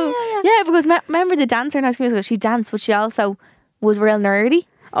 Musical. Yeah, because remember the dancer in High School Musical? She danced, but she also was real nerdy.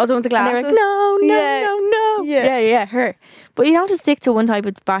 Oh, the one with the And glasses. they were like, no, Yeah. no. Yeah. Yeah, her. But you don't have to stick to one type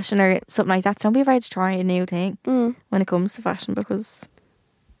of fashion or something like that. So don't be afraid to try a new thing when it comes to fashion, because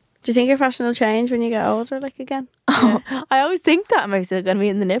Do you think your fashion will change when you get older, like again? I always think that. Am I still going to be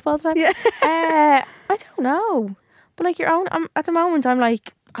in the nip all the time? Yeah. I don't know. But like at the moment, I'm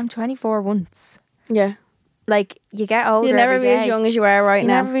like, I'm 24 once. Yeah. Like, you get older. You'll never every be as day. young as you are right You'll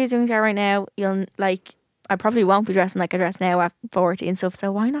now. never be as young as you are right now. You'll like, I probably won't be dressing like I dress now at 40 and stuff.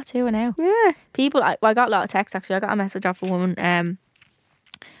 So why not do it now? Yeah. People, I got a lot of texts actually. I got a message off a woman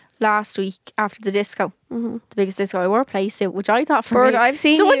last week after the disco, the biggest disco. I wore a play suit, which I thought for Bird, me. I've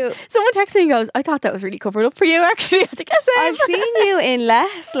seen someone, you. Someone texted me and goes, I thought that was really covered up for you actually. I was like, yes, I've seen you in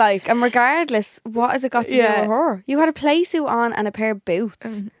less, like, and regardless, what has it got to do Yeah. with her? You had a play suit on and a pair of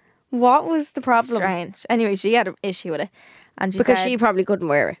boots. What was the problem? strange. Anyway, she had an issue with it, and she Because said, she probably couldn't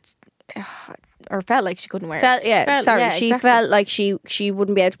wear it. or felt like she couldn't wear Felt, it. yeah, Felt- sorry. yeah, she exactly. felt like she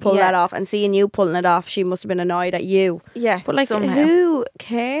wouldn't be able to pull Yeah. that off, and seeing you pulling it off, she must have been annoyed at you. Yeah, But like, somehow. who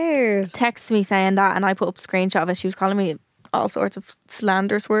cares? Texted me saying that, and I put up a screenshot of it. She was calling me all sorts of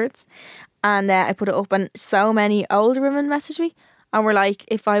slanderous words, and I put it up, and so many older women messaged me and were like,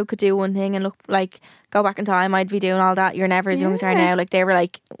 if I could do one thing and look like go back in time, I'd be doing all that. You're never as young as you are now. Like they were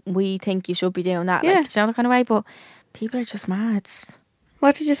like, we think you should be doing that. Yeah. Like, do you know that kind of way? But people are just mad.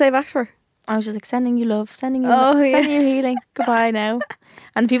 What did you say back to her? I was just like, sending you love, sending you yeah. healing. Goodbye now.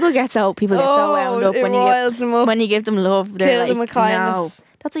 And people get so wound up when you give them love. They're Kill like, them with kindness. no.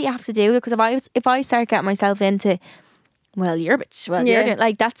 That's what you have to do. Because if I start getting myself into, well, you're a bitch. Well, you're doing,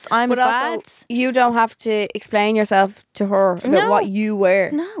 like I'm But as also, bad. you don't have to explain yourself to her about what you were.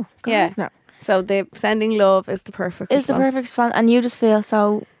 No. God, Yeah. no. So the sending love is the perfect It's the response. perfect response, and you just feel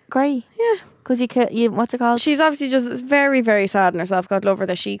so great. Yeah. Because you what's it called? She's obviously just very, very sad in herself. God love her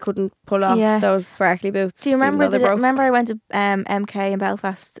that she couldn't pull off those sparkly boots. Do you remember? even though they broke. Remember, I went to MK in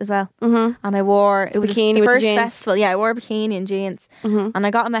Belfast as well, Mhm. and I wore it was Bikini the with the first jeans. festival. Yeah, I wore a bikini and jeans, Mhm. and I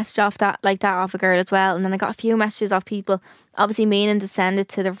got a message off that off a girl as well, and then I got a few messages off people, obviously meaning to send it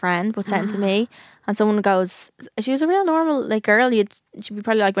to their friend, but sent it to me. And someone goes, she was a real normal girl. She'd be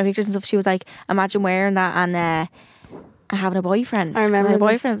probably like my pictures and stuff. She was like, imagine wearing that and having a boyfriend. I remember I had a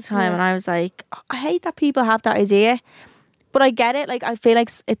this. boyfriend at the time, Yeah. and I was like, I hate that people have that idea, but I get it. Like I feel like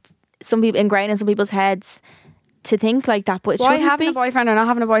it's some people ingrained in some people's heads to think like that, but it Why shouldn't having be a boyfriend or not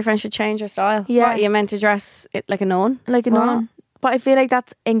having a boyfriend should change your style. Yeah. What, you meant to dress it like a nun? like a What? nun. But I feel like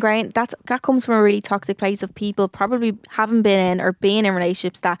that's ingrained. That comes from a really toxic place of people probably haven't been in or being in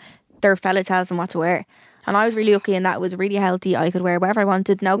relationships that their fella tells them what to wear. And I was really lucky in that it was really healthy. I could wear whatever I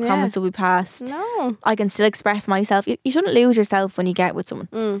wanted. No Yeah. comments will be passed. No. I can still express myself. You shouldn't lose yourself when you get with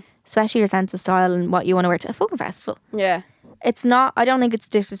someone, especially your sense of style and what you want to wear to a fucking festival. Yeah. It's not. I don't think it's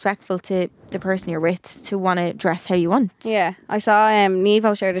disrespectful to the person you're with to want to dress how you want. Yeah. I saw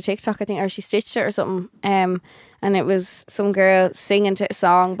Nevo shared a TikTok, I think, or she stitched it or something. And it was some girl singing to a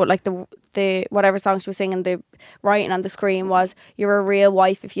song, but like the whatever song she was singing, the writing on the screen was, "You're a real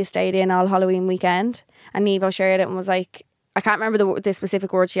wife if you stayed in all Halloween weekend." And Nevo shared it and was like, I can't remember the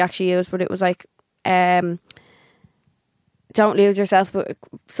specific word she actually used, but it was like, don't lose yourself, but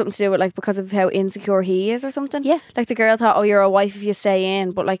something to do with like because of how insecure he is or something. Yeah. Like the girl thought, oh, you're a wife if you stay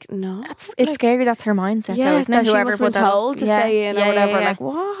in, but like no, It's scary. That's her mindset. yeah, though, isn't it? that she Whoever must have put been that up. told to Yeah, stay in or yeah, whatever. yeah, yeah. Like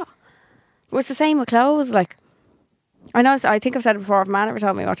what? Well, it's the same with clothes. Like I know. I think I've said it before. If a man ever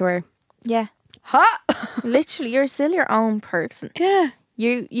told me what to wear, Yeah. ha, Literally, you're still your own person. yeah,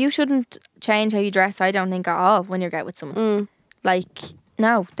 You shouldn't change how you dress, I don't think, at all when you get with someone. Like,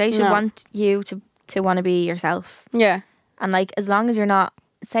 no, they should No. want you to want to be yourself. yeah, And like, as long as you're not,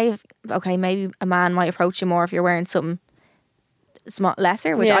 okay, maybe a man might approach you more if you're wearing something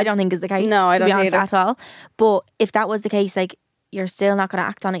lesser, which Yeah. I don't think is the case, No, I to be don't honest, either. at all. But if that was the case, like, you're still not going to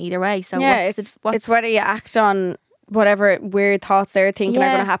act on it either way. So yeah. what's It's whether you act on whatever weird thoughts they're thinking are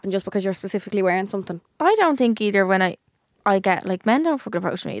Yeah. going to happen just because you're specifically wearing something. I don't think either when I get, like, men don't fucking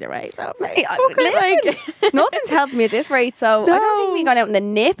approach me either way. So, Hey, fucking, like, Nothing's helped me at this rate, so I don't think me going out in the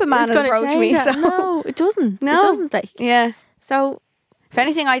nip a man it's would gonna approach me. change So that. No, it doesn't. No. It doesn't, like. yeah. So, If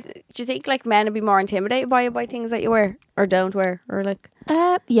anything, do you think like men would be more intimidated by things that you wear or don't wear, or like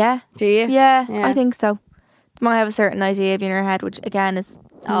yeah. do you? Yeah, Yeah. I think so. You might have a certain idea in your head, which again is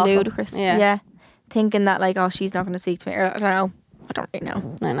Awful. ludicrous. Yeah. Thinking that like, oh, she's not going to speak to me. Or, I don't know. I don't really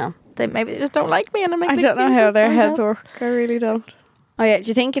know. I know. Maybe they just don't like me, and it makes I don't know how excuses their for heads myself. work. I really don't. Oh yeah. Do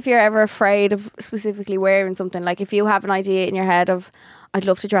you think if you're ever afraid of specifically wearing something, like if you have an idea in your head of, I'd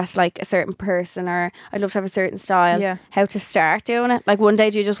love to dress like a certain person or I'd love to have a certain style, Yeah. how to start doing it? Like one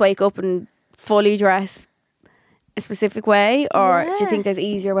day do you just wake up and fully dress a specific way, or do you Yeah. think there's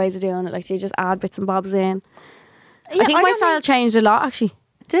easier ways of doing it? Like do you just add bits and bobs in? Yeah, I think my don't style changed a lot actually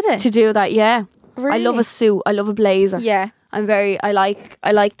did it? to do that. Yeah. I love Really? a suit. I love a blazer. Yeah. I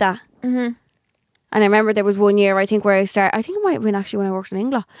like that. Mm-hmm. And I remember there was one year I think it might have been actually when I worked in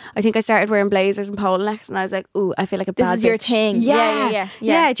Ingla. I think I started wearing blazers and polo necks, and I was like, ooh, I feel like a This bad is your bitch. thing. Yeah.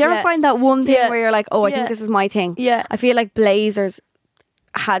 Yeah. Do you ever Yeah. find that one thing Yeah. where you're like, oh, I Yeah. think this is my thing? Yeah. I feel like blazers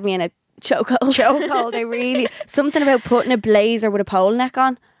had me in a Chokehold. chokehold. They really, something about putting a blazer with a polo neck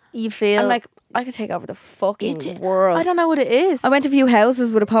on. You feel I'm like, I could take over the fucking It- world. I don't know what it is. I went to a few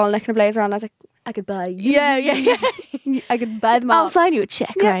houses with a polo neck and a blazer on. I was like, I could buy you. Yeah. I could buy them all. I'll sign you a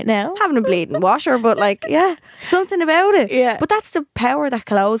check right now. Having a bleeding washer, but like, yeah, something about it. Yeah. But that's the power that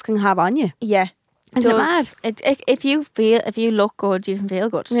clothes can have on you. Yeah. Isn't it Does. If you look good, you can feel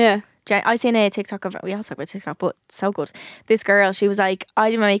good. Yeah. I seen a TikTok of, we all talk about TikTok, but so good. This girl, she was like, I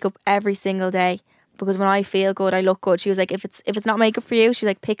do my makeup every single day, because when I feel good, I look good. She was like, if it's not makeup for you, she's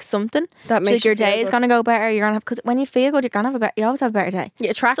like, pick something. That She's makes like, your you feel day is good. gonna go better. You're gonna have, because when you feel good, you're gonna have a better. You always have a better day. You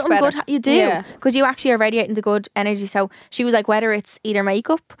attract Something better. good. You do, Yeah. because you actually are radiating the good energy. So she was like, whether it's either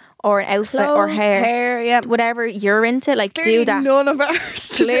makeup or an outfit or Clothes, hair, yeah. whatever you're into, like do that. None of ours.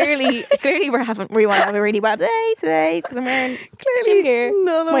 Clearly we want to have a really bad day today because I'm wearing gym gear.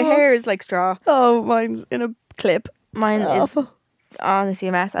 none of My us. hair is like straw. Oh, mine's in a clip. Mine is Awful. honestly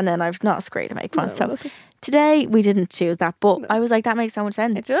a mess, and then I've not a great to make fun. So today we didn't choose that, but I was like, that makes so much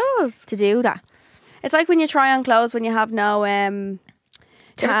sense. It does. To do that. It's like when you try on clothes when you have no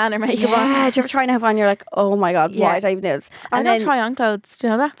Tan or makeup on. yeah, do you ever try and have on? You're like, oh my god, Yeah. why did I even do this? I don't try on clothes. Do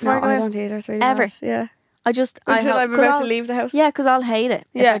you know that? Before No, I go I out? don't either. It's really Ever. bad. Yeah. I just Until I'm 'cause about to I'll- leave the house. Yeah, because I'll hate it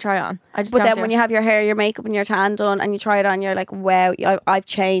if Yeah. I try on. I just But don't then do when it. you have your hair, your makeup, and your tan done, and you try it on, you're like, wow, I've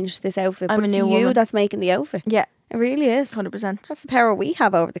changed this outfit. I'm but a it's new you woman. that's making the outfit. Yeah, It really is. 100%. That's the power we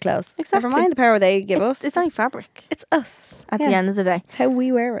have over the clothes. Exactly. Never mind the power they give us. It's only fabric It's us. at the end of the day. It's how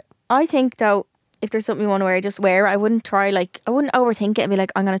we wear it. I think though, if there's something you want to wear, just wear it. I wouldn't overthink it and be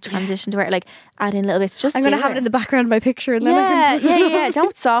like, I'm going to transition to wear it. Like, add in little bits. Just I'm going to do have it in the background of my picture and then I Yeah, can yeah.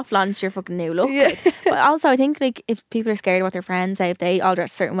 Don't soft launch your fucking new look. Yeah. Like. But also, I think like if people are scared of what their friends say, if they all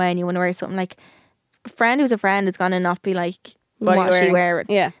dress a certain way and you want to wear something, like a friend who's a friend is going to not be like, What are you what is she wearing? wearing?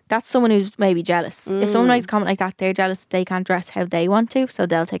 Yeah. That's someone who's maybe jealous. If someone makes a comment like that, they're jealous that they can't dress how they want to, so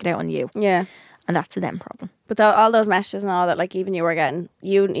they'll take it out on you. Yeah. And that's a them problem. But all those messages and all that, like even you were getting,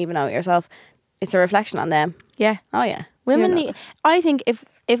 you didn't even know it yourself. It's a reflection on them. Yeah. Oh yeah. Women You know. need, I think if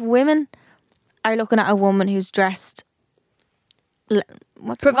women are looking at a woman who's dressed what's the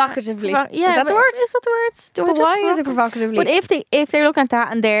word? Provocatively. Yeah, Is that the but- word? Is that the word? Do I But dress why is it provocatively? provocatively? But if they're looking at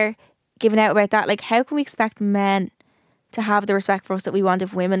that and they're giving out about that, like how can we expect men to have the respect for us that we want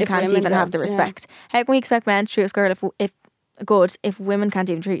if women If can't women even have the don't, yeah. respect? How can we expect men to treat us girl if women can't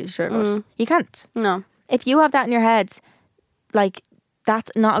even treat us good? You can't. No. If you have that in your head, like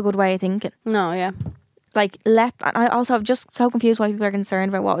that's not a good way of thinking. No, yeah. Like and I also am just so confused why people are concerned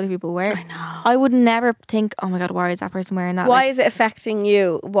about what other people wear. I know. I would never think, oh my god, why is that person wearing that? Why Like, is it affecting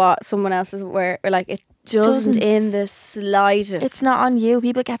you what someone else is wearing? Like it doesn't Doesn't. in the slightest. it's not on you.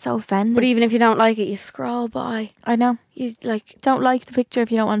 People get so offended. but even if you don't like it, you scroll by. I know, You like don't like the picture if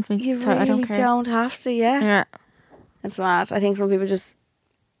you don't want me you to. really I don't care. don't have to. Yeah. Yeah. It's mad. I think some people just.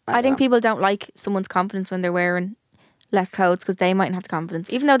 I think don't know. people don't like someone's confidence when they're wearing less clothes because they mightn't have the confidence.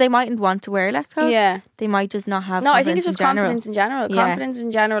 Even though they mightn't want to wear less clothes, Yeah. they might just not have No, I think it's just in general. confidence in general. Yeah. Confidence in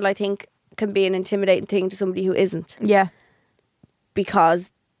general, I think, can be an intimidating thing to somebody who isn't, Yeah.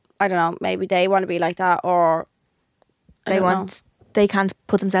 because I don't know, maybe they want to be like that, or I They don't know. want, they can't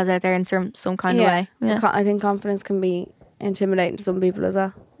put themselves out there in some kind of way. Yeah. I think confidence can be intimidating to some people as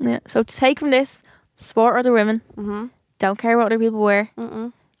well. Yeah. So to take from this, support other women. Mm-hmm. Don't care what other people wear.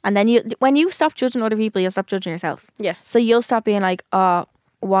 Mm-mm. And then when you stop judging other people, you'll stop judging yourself. Yes. So you'll stop being like, I'm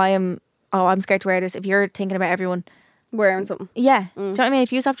scared to wear this. If you're thinking about everyone, Wearing something. yeah. Do you know what I mean?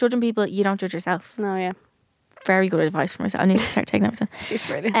 If you stop judging people, you don't judge yourself. No, yeah. Very good advice for myself. I need to start taking that myself. She's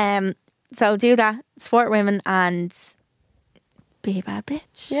brilliant. So do that. Support women and be a bad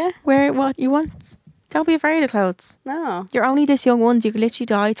bitch. Yeah. Wear what you want. Don't be afraid of clothes. No. You're only this young ones. You could literally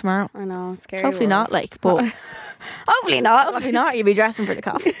die tomorrow. I know, it's scary. Hopefully not, world. like, but Hopefully not. hopefully not. You'll be dressing for the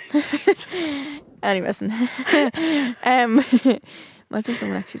coffee. Anyway, listen. Imagine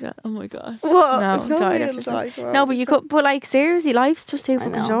someone actually died. Oh my god. What? No, Nobody died will after die something. tomorrow. No, but you could. But like seriously, life's just too I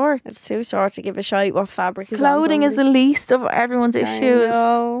fucking know. short. It's too short to give a shite what fabric is Clothing on is the somebody. least of everyone's issues.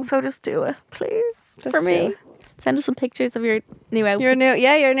 know. So just do it, please. Just for do me. it. Send us some pictures of your new outfits. your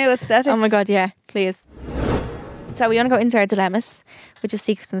new aesthetics. Oh my god, yeah, please. So we want to go into our dilemmas, which is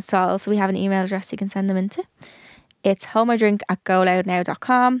secrets and stalls. So we have an email address you can send them into. It's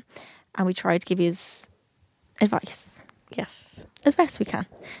homeidrink@goloudnow.com, and we try to give you advice Yes. as best we can.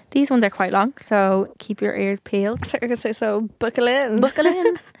 These ones are quite long, so keep your ears peeled. I could say so. Buckle in. Buckle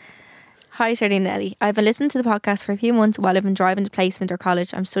in. Hi, Shirley and Ellie. I've been listening to the podcast for a few months while I've been driving to placement or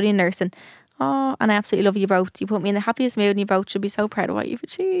college. I'm studying nursing. Oh, and I absolutely love you both. You put me in the happiest mood and you both should be so proud of what you've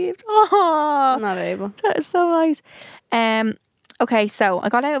achieved. Oh, I'm not able. that is so nice. Okay, so I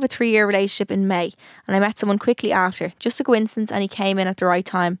got out of a 3-year relationship in May and I met someone quickly after. Just a coincidence, and he came in at the right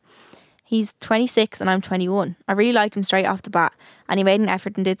time. He's 26 and I'm 21. I really liked him straight off the bat, and he made an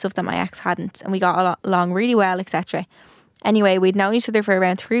effort and did stuff that my ex hadn't, and we got along really well, etc. Anyway, we'd known each other for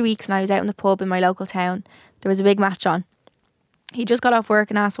around 3 weeks and I was out in the pub in my local town. There was a big match on. He just got off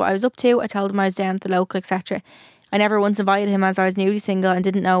work and asked what I was up to. I told him I was down at the local, etc. I never once invited him as I was newly single and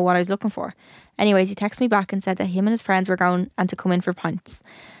didn't know what I was looking for. Anyways, he texted me back and said that him and his friends were going and to come in for pints.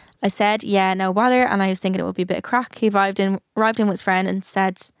 I said, yeah, no bother, and I was thinking it would be a bit of crack. He arrived in with his friend and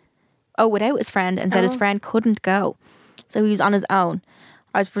said without his friend, and said his friend couldn't go. So he was on his own.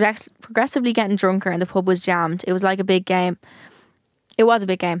 I was progressively getting drunker and the pub was jammed. It was like a big game. It was a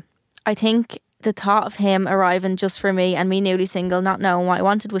big game. I think the thought of him arriving just for me and me newly single, not knowing what I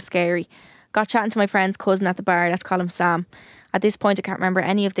wanted, was scary. Got chatting to my friend's cousin at the bar, let's call him Sam. At this point I can't remember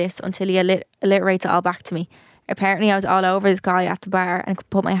any of this until he alliterates it all back to me. Apparently I was all over this guy at the bar and could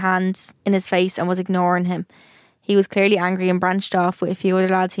put my hands in his face and was ignoring him. He was clearly angry and branched off with a few other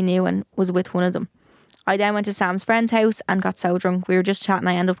lads he knew and was with one of them. I then went to Sam's friend's house and got so drunk. We were just chatting.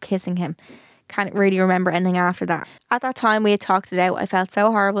 I ended up kissing him. Can't really remember anything after that. At that time we had talked it out. I felt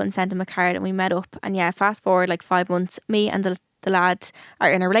so horrible and sent him a card and we met up. And yeah, fast forward like 5 months, me and the lad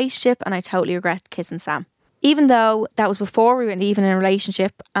are in a relationship and I totally regret kissing Sam. Even though that was before we were even in a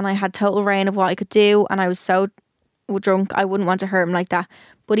relationship and I had total reign of what I could do and I was so drunk, I wouldn't want to hurt him like that.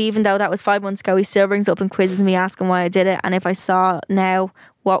 But even though that was 5 months ago, he still brings up and quizzes me asking why I did it, and if I saw him now,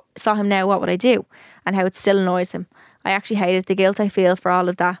 what would I do, and how it still annoys him. I actually hated the guilt I feel for all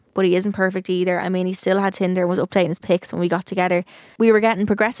of that, but he isn't perfect either. I mean, he still had Tinder and was updating his pics when we got together. We were getting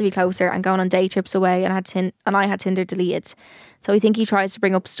progressively closer and going on day trips away, and I had Tinder deleted. So I think he tries to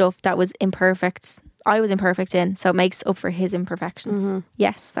bring up stuff that was imperfect. I was imperfect in, so it makes up for his imperfections.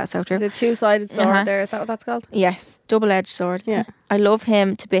 Yes, that's so true. It's a two-sided sword there. Is that what that's called? Yes, double-edged sword. Yeah. I love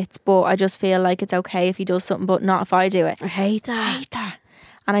him to bits, but I just feel like it's okay if he does something, but not if I do it. I hate that.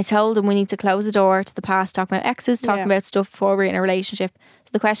 And I told him we need to close the door to the past, talking about exes, talking about stuff before we're in a relationship. So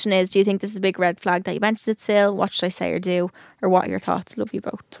the question is, do you think this is a big red flag that you mentioned it still? What should I say or do? Or what are your thoughts? Love you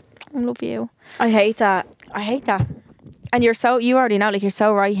both. I love you. I hate that. And you already know, like, you're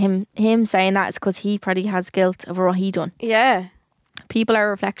so right. Him saying that is because he probably has guilt over what he done. Yeah. People are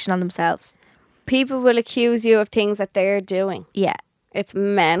a reflection on themselves. People will accuse you of things that they're doing. Yeah. It's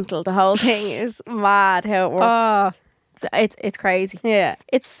mental. The whole thing is mad how it works. It's crazy. Yeah.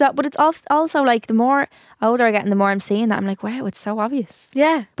 But it's also like the more older I get and the more I'm seeing that, I'm like, wow, it's so obvious.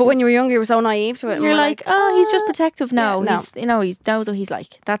 Yeah. But when you were younger, you were so naive to it. And you're like, oh, he's just protective. No, Yeah, no. he knows what he's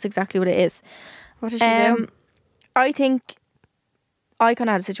like. That's exactly what it is. What does she do? I think I kind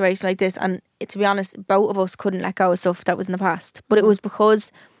of had a situation like this, and to be honest, both of us couldn't let go of stuff that was in the past. But it was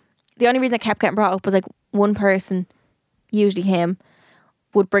because the only reason it kept getting brought up was like one person, usually him,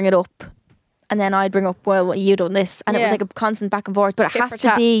 would bring it up, and then I'd bring up, well, you done this, and it was like a constant back and forth. But it has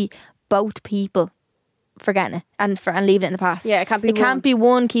to be both people forgetting it and leaving it in the past. Yeah, it can't be. Can't be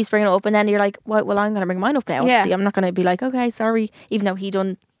one keeps bringing it up, and then you're like, well, I'm going to bring mine up now. Obviously, I'm not going to be like, okay, sorry, even though he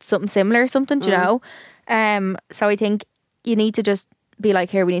done something similar or something. Do you know? So I think you need to just be like,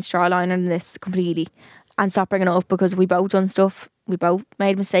 here, we need to draw a line on this completely and stop bringing it up, because we both done stuff, we both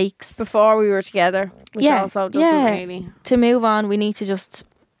made mistakes before we were together, which also doesn't really. To move on, we need to just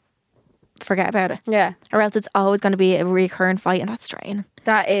forget about it. Yeah. Or else it's always going to be a recurrent fight, and that's draining.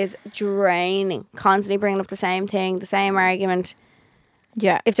 That is draining. Constantly bringing up the same thing, the same argument.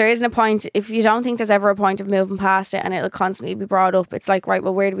 Yeah. If there isn't a point, if you don't think there's ever a point of moving past it and it'll constantly be brought up, it's like, right,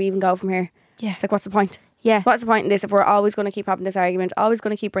 well, where do we even go from here? Yeah. It's like, what's the point? Yeah. What's the point in this if we're always going to keep having this argument, always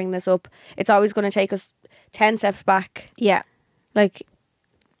going to keep bringing this up? It's always going to take us 10 steps back. Yeah. Like,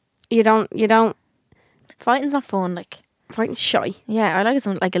 you don't. Fighting's not fun, like. Fighting's shy. Yeah, I like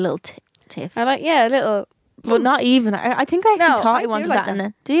it, like a little tiff. I like, a little. But not even. I think I actually thought I wanted like that in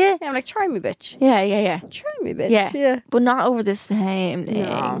it. Do you? Yeah, I'm like, try me, bitch. Yeah. Try me, bitch. Yeah. But not over the same thing.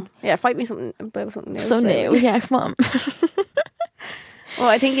 No. Yeah, fight me something about something new. So new. Yeah, come on. Well,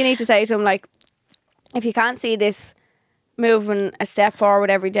 I think you need to say to him, like, if you can't see this moving a step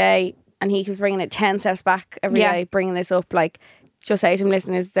forward every day and he keeps bringing it 10 steps back every day, bringing this up, like, just say to him,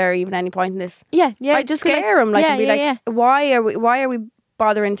 listen, is there even any point in this? Yeah. I'd just scare him, like, and be like, why are we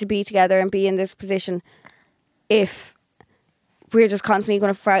bothering to be together and be in this position if we're just constantly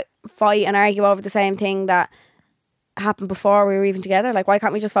going to fight and argue over the same thing that happened before we were even together? Like, why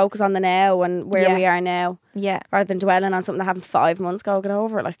can't we just focus on the now and where we are now? Yeah. Rather than dwelling on something that happened 5 months ago. Get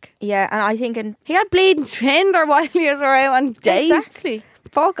over it, like. Yeah, and I think he had bleeding Tinder while he was around on dates. Exactly.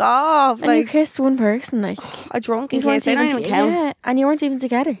 Fuck off. And like, you kissed one person, like. A drunken kiss. They don't even count. Yeah, and you weren't even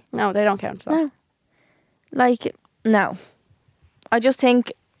together. No, they don't count. No. Like, no. I just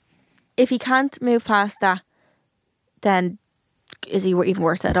think if he can't move past that, then is he even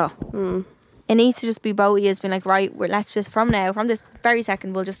worth it at all? It needs to just be both of you being like, right, let's just from this very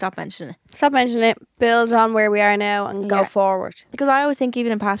second, we'll just stop mentioning it. Stop mentioning it, build on where we are now and go forward. Because I always think,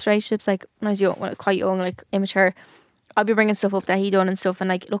 even in past relationships, like when I was quite young, like immature, I'd be bringing stuff up that he done and stuff, and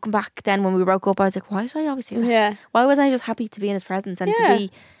like looking back then when we broke up, I was like, why did I always do that? Yeah. Why wasn't I just happy to be in his presence and to be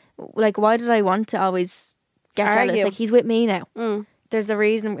like, why did I want to always get jealous? Like, he's with me now. There's a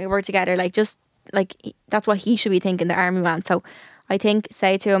reason we were together. Like, just like that's what he should be thinking, the army man. So I think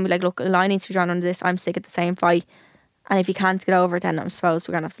say to him, be like, look, a line needs to be drawn under this. I'm sick at the same fight. And if he can't get over it, then I'm supposed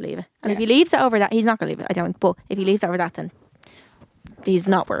we're going to have to leave it. And if he leaves it over that, he's not going to leave it, I don't think. But if he leaves it over that, then he's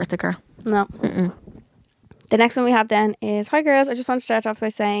not worth it, girl. No. The next one we have then is, hi girls, I just want to start off by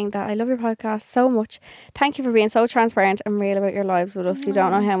saying that I love your podcast so much. Thank you for being so transparent and real about your lives with us. You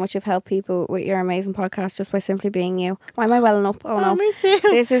don't know how much you've helped people with your amazing podcast just by simply being you. Why am I welling up? Oh no. Me too.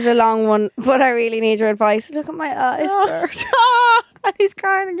 This is a long one, but I really need your advice. Look at my eyes, Bert. And he's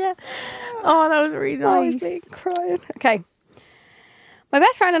crying again. Oh, that was really nice. Honestly, crying. Okay. My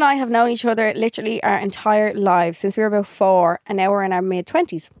best friend and I have known each other literally our entire lives since we were about 4, and now we're in our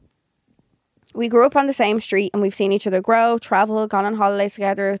mid-20s. We grew up on the same street and we've seen each other grow, travel, gone on holidays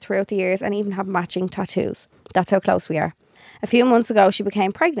together throughout the years, and even have matching tattoos. That's how close we are. A few months ago, she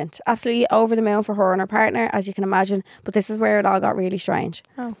became pregnant. Absolutely over the moon for her and her partner, as you can imagine, but this is where it all got really strange.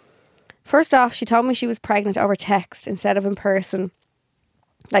 Oh. First off, she told me she was pregnant over text instead of in person,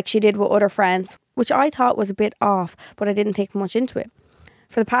 like she did with other friends, which I thought was a bit off, but I didn't think much into it.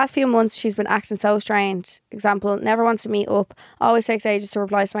 For the past few months, she's been acting so strange. Example, never wants to meet up, always takes ages to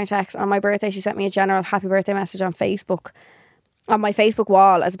reply to my texts. On my birthday, she sent me a general happy birthday message on Facebook, on my Facebook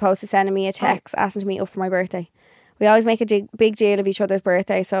wall, as opposed to sending me a text asking to meet up for my birthday. We always make a big deal of each other's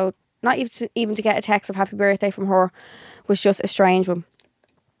birthday, so not even to get a text of happy birthday from her was just a strange one.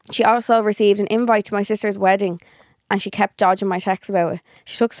 She also received an invite to my sister's wedding, and she kept dodging my texts about it.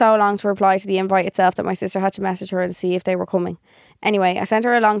 She took so long to reply to the invite itself that my sister had to message her and see if they were coming. Anyway, I sent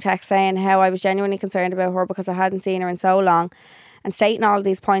her a long text saying how I was genuinely concerned about her because I hadn't seen her in so long, and stating all of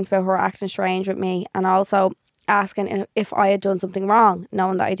these points about her acting strange with me, and also asking if I had done something wrong,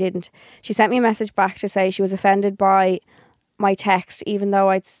 knowing that I didn't. She sent me a message back to say she was offended by my text, even though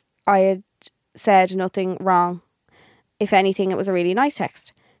I had said nothing wrong. If anything, it was a really nice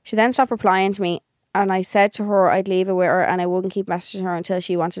text. She then stopped replying to me, and I said to her I'd leave it with her and I wouldn't keep messaging her until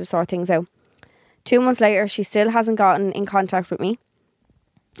she wanted to sort things out. 2 months later, she still hasn't gotten in contact with me.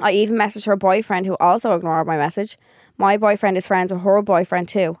 I even messaged her boyfriend, who also ignored my message. My boyfriend is friends with her boyfriend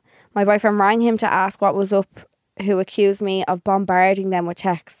too. My boyfriend rang him to ask what was up, who accused me of bombarding them with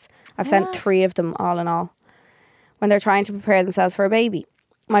texts. I've sent 3 of them, all in all, when they're trying to prepare themselves for a baby.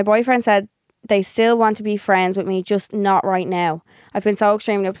 My boyfriend said they still want to be friends with me, just not right now. I've been so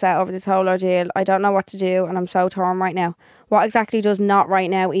extremely upset over this whole ordeal. I don't know what to do and I'm so torn right now. What exactly does not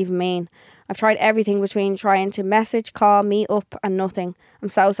right now even mean? I've tried everything between trying to message, call, meet up and nothing. I'm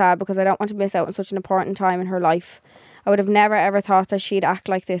so sad because I don't want to miss out on such an important time in her life. I would have never ever thought that she'd act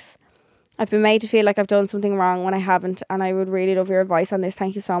like this. I've been made to feel like I've done something wrong when I haven't, and I would really love your advice on this.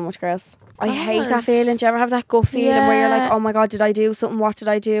 Thank you so much, girls. I hate that feeling. Do you ever have that gut feeling where you're like, oh my God, did I do something? What did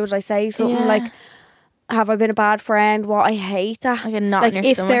I do? Did I say something? Like, have I been a bad friend? What? I hate that. Like a knot like in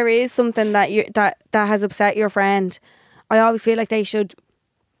your if stomach. there is something that that has upset your friend, I always feel like they should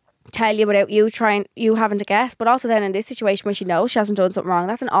tell you without you having to guess. But also then in this situation when she knows she hasn't done something wrong,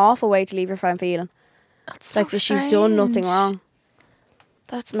 that's an awful way to leave your friend feeling. That's so like that she's done nothing wrong.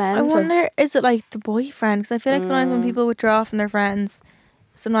 That's mental. I wonder, is it like the boyfriend? Because I feel like sometimes when people withdraw from their friends,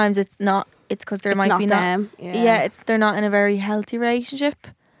 sometimes it's not. It's because there It's might not be them. Yeah, they're not in a very healthy relationship.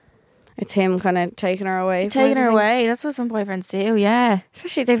 It's him kind of taking her away. Taking her away. That's what some boyfriends do. Yeah.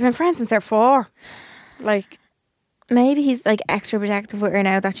 Especially they've been friends since they're 4. Like, maybe he's like extra protective with her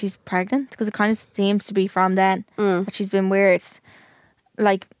now that she's pregnant, because it kind of seems to be from then that she's been weird.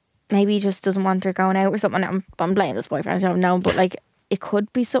 Like, maybe he just doesn't want her going out or something. I'm blaming this boyfriend. I don't know, but like it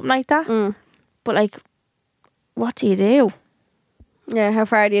could be something like that. But like, what do you do? yeah, how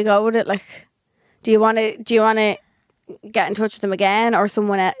far do you go with it? Like, do you want to get in touch with them again, or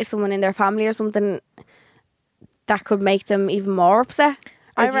someone in their family or something that could make them even more upset?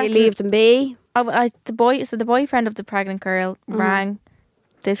 Or do you leave them be? The boyfriend of the pregnant girl rang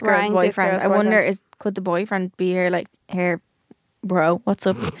this girl's boyfriend. I wonder, could the boyfriend be here like, here, bro, what's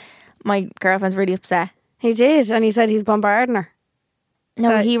up? My girlfriend's really upset. He did, and he said he's bombarding her.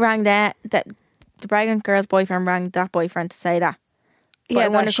 No, he rang that the pregnant girl's boyfriend rang that boyfriend to say that. But I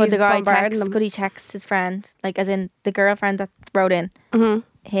wonder, could the guy could he text his friend, like as in the girlfriend that wrote in,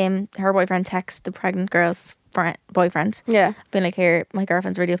 her boyfriend text the pregnant girl's boyfriend, being like, here, my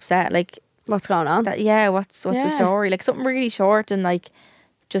girlfriend's really upset, like, what's going on? What's the story? Like something really short and like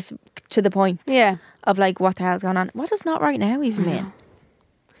just to the point. Yeah. Of like, what the hell's going on? What does not right now even mean?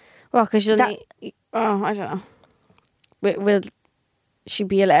 Well, because I don't know. Will she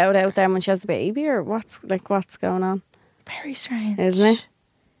be allowed out there when she has the baby, or what's going on? Very strange, isn't it?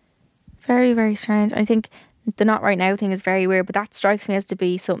 Very, very strange. I think the not right now thing is very weird, but that strikes me as to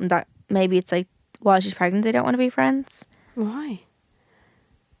be something that maybe it's like while she's pregnant they don't want to be friends. Why?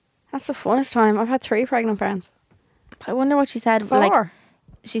 That's the funnest time. I've had 3 pregnant friends. I wonder what she said. For? Like,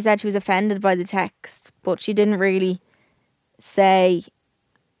 she said she was offended by the text, but she didn't really say.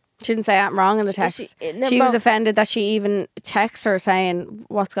 She didn't say I'm wrong in the text. She was offended that she even texted her saying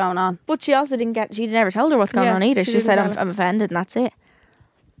what's going on. But she also didn't get. She never told her what's going on either. She just said I'm offended, and that's it.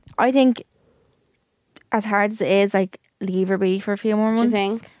 I think, as hard as it is, like, leave her be for a few more months. Do you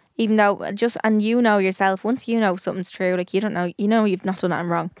think? Even though and you know yourself, once you know something's true, like, you don't know, you've not done nothing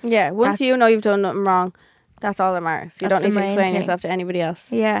wrong. Yeah, once you know you've done nothing wrong, that's all that matters. You don't need to explain yourself to anybody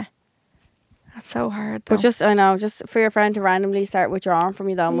else. Yeah. That's so hard, though. But just for your friend to randomly start withdrawing from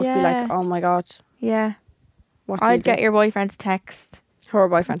you, though, must be like, oh my God. Yeah. What do I'd get your boyfriend to text. Her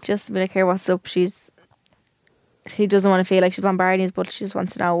boyfriend. Just to be like, here, what's up? He doesn't want to feel like she's bombarding his, but she just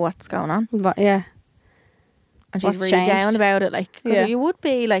wants to know what's going on. But, yeah. And she's really down about it, like, because you would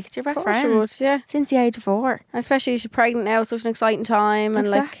be, like, it's your best friend. Would, yeah. Since the age of 4. Especially she's pregnant now, it's such an exciting time. And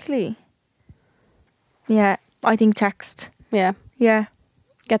exactly. Yeah, I think text. Yeah. Yeah.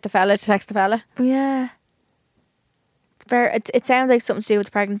 Get the fella to text the fella. Yeah. It sounds like something to do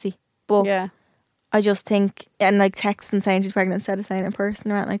with pregnancy, but yeah. I just think, and like texting saying she's pregnant instead of saying in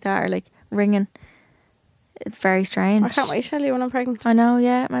person or anything like that, or like ringing, it's very strange. I can't wait to tell you when I'm pregnant. I know,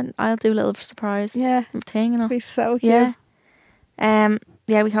 yeah, man. I'll do a little surprise thing and all. It'll be so cute. Yeah.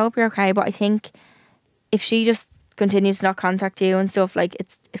 Yeah, we hope you're okay, but I think if she just continues to not contact you and stuff, like,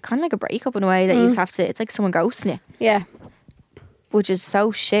 it's kind of like a breakup in a way that you just have to, it's like someone ghosting you. Yeah. Which is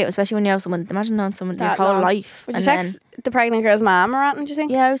so shit, especially when you know someone. Imagine knowing someone your whole life. Would you text the pregnant girl's mum or anything, do you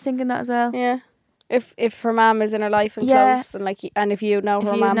think? Yeah, I was thinking that as well. Yeah. If her mum is in her life and close, and like, and if you know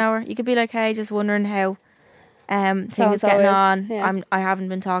her mum, know her, you could be like, hey, just wondering how things getting on. Yeah. I haven't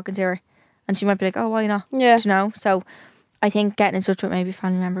been talking to her, and she might be like, oh, why not? Yeah. Do you know? So I think getting in touch with maybe a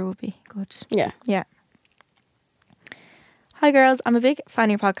family member would be good. Yeah. Yeah. Hi girls, I'm a big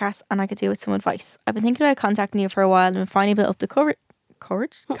fan of your podcast and I could do with some advice. I've been thinking about contacting you for a while and finally built up the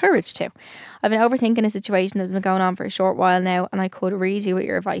courage too. I've been overthinking a situation that's been going on for a short while now and I could read you with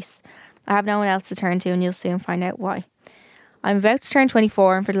your advice. I have no one else to turn to and you'll soon find out why. I'm about to turn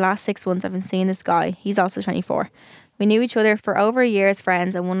 24 and for the last 6 months I've been seeing this guy. He's also 24. We knew each other for over a year as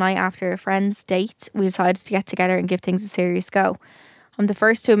friends and one night after a friend's date we decided to get together and give things a serious go. I'm the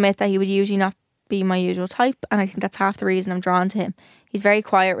first to admit that he would usually not be my usual type and I think that's half the reason I'm drawn to him. He's very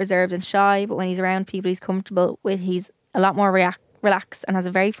quiet, reserved and shy, but when he's around people he's comfortable with, he's a lot more relaxed and has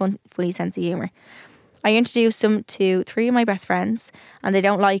a very funny sense of humour. I introduced him to 3 of my best friends and they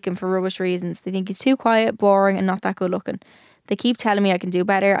don't like him for rubbish reasons. They think he's too quiet, boring and not that good looking. They keep telling me I can do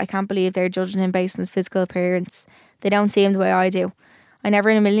better. I can't believe they're judging him based on his physical appearance. They don't see him the way I do. I never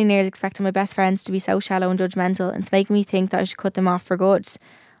in a million years expected my best friends to be so shallow and judgmental and it's making me think that I should cut them off for good.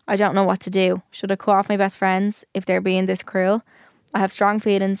 I don't know what to do. Should I cut off my best friends if they're being this cruel? I have strong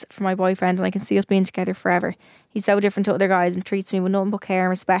feelings for my boyfriend and I can see us being together forever. He's so different to other guys and treats me with nothing but care and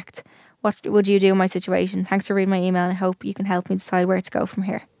respect. What would you do in my situation? Thanks for reading my email and I hope you can help me decide where to go from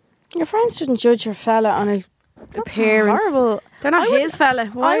here. Your friends shouldn't judge your fella on his appearance. Horrible. They're not his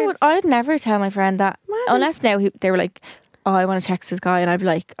fella. I'd never tell my friend that. Imagine. Unless now they were like, oh, I want to text this guy and I'd be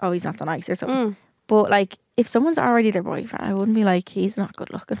like, oh, he's not that nice or something. But like, if someone's already their boyfriend, I wouldn't be like, he's not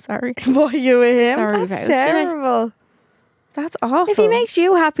good looking, sorry. Boy, you with him? Sorry that's about terrible. You. That's awful. If he makes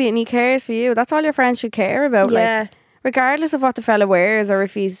you happy and he cares for you, that's all your friends should care about. Yeah. Like, regardless of what the fella wears or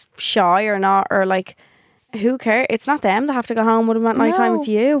if he's shy or not, or like, who cares? It's not them that have to go home with him at night time, it's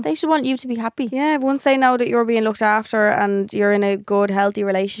you. They should want you to be happy. Yeah, once they know that you're being looked after and you're in a good, healthy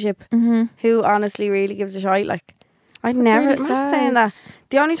relationship, who honestly really gives a shite, like, I'd never imagine saying that.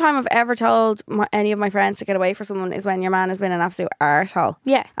 The only time I've ever told any of my friends to get away for someone is when your man has been an absolute arsehole.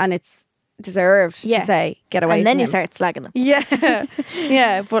 Yeah. And it's deserved to say, get away from him. And then you start slagging them. Yeah.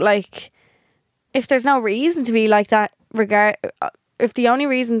 Yeah, but like, if there's no reason to be like that, if the only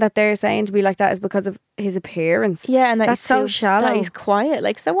reason that they're saying to be like that is because of his appearance. Yeah, and that's so shallow. That he's quiet.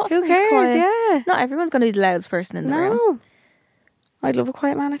 Like, so what? Who cares? Quiet? Yeah. Not everyone's going to be the loudest person in the room. No. I'd love a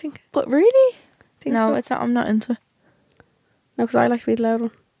quiet man, I think. But really? No, so. It's not. I'm not into it. No, because I like to be the loud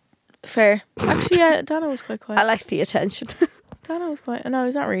one. Fair. Actually, yeah, Dana was quite quiet. I like the attention. Dana was quiet. No,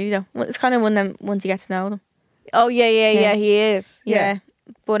 he's not really though. It's kind of one of them once you get to know them. Oh yeah, he is. Yeah.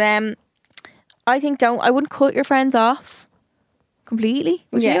 But I think I wouldn't cut your friends off completely.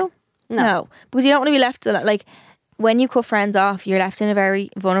 Would you? No. Because you don't want to be left like when you cut friends off, you're left in a very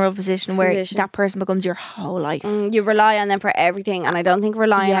vulnerable position where that person becomes your whole life. You rely on them for everything, and I don't think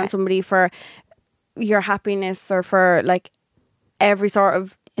relying on somebody for your happiness or for like every sort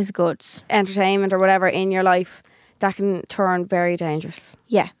of is good entertainment or whatever in your life, that can turn very dangerous.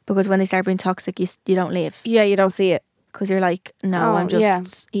 Yeah, because when they start being toxic, you don't leave. Yeah, you don't see it because you're like, no, I'm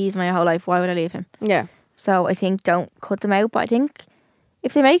just he's my whole life. Why would I leave him? Yeah. So I think don't cut them out. But I think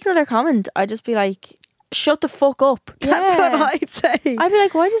if they make another comment, I'd just be like, Shut the fuck up. That's Yeah. what I'd say. I'd be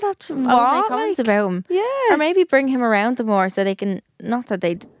like, why do you have to always make What? comments Like, about him? yeah. Or maybe bring him around them more so they can, not that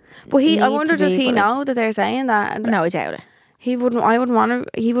they'd But I need wonder, to does be, he but, like- know that they're saying that? And No, I doubt it. he wouldn't want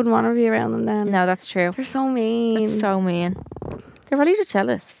to be around them then. No, that's true. They're so mean. It's so mean. They're probably just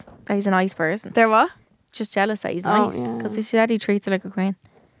jealous that he's a nice person. They're what? Just jealous that he's Oh, nice. yeah. Because he said he treats her like a queen.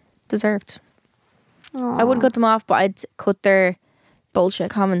 Deserved. I Aw. wouldn't cut them off, but I'd cut their bullshit.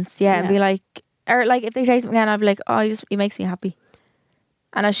 comments, and Yeah. be like, or like if they say something again, I'd be like, oh, he makes me happy.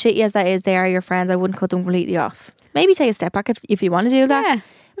 And as shitty as that is, they are your friends. I wouldn't cut them completely off. Maybe take a step back if you want to do that. Yeah.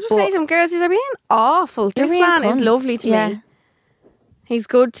 Just But- say to them, girls, they're being awful. They're This being man is cunts. lovely to Yeah. me. He's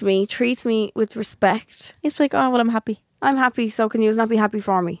good to me, treats me with respect. He's like, oh, well, I'm happy. I'm happy, so can you not be happy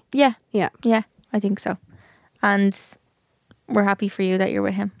for me? Yeah, Yeah. yeah, I think so. And we're happy for you that you're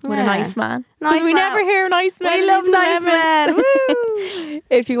with him, with a Yeah. nice man. Nice we man. never hear nice men. We in love these nice dilemmas. men. Woo!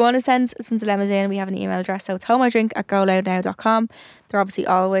 If you want to send some dilemmas in, we have an email address. So it's homeidrink@goloudnow.com. They're obviously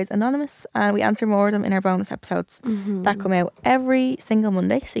always anonymous, and we answer more of them in our bonus episodes that come out every single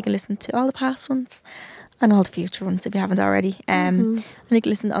Monday. So you can listen to all the past ones and all the future ones if you haven't already. And you can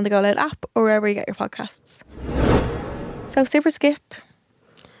listen on the Go Loud app or wherever you get your podcasts. So Sip or Skip.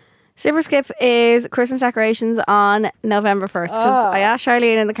 Sip or Skip is Christmas decorations on November 1st. Because I asked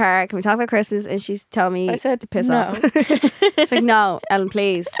Charlene in the car, can we talk about Christmas? And she's telling me I said to piss no. off. She's like, no, Ellen,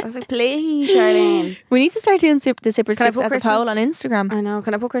 please. I was like, please, Charlene. We need to start doing the Sip or Can I Skips put as Christmas- a poll on Instagram. I know.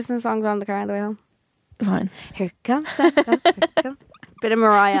 Can I put Christmas songs on the car on the way home? Fine. Here comes Santa. Here comes- Bit of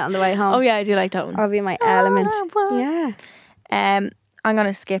Mariah on the way home. Oh yeah, I do like that one. I'll be in my element. I want- Yeah. I'm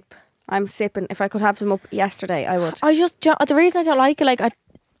gonna skip. I'm sipping. If I could have them up yesterday, I would. The reason I don't like it, like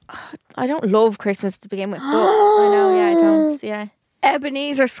I don't love Christmas to begin with, but I know, yeah, I don't, yeah.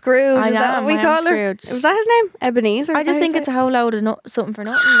 Ebenezer Scrooge. I Is that am, what we I am call her? Scrooge. Was that his name? Ebenezer? I just think it's a whole load of something for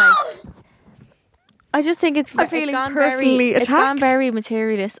nothing. Like, I just think it's. I'm feeling it's gone personally It's gone attacked. very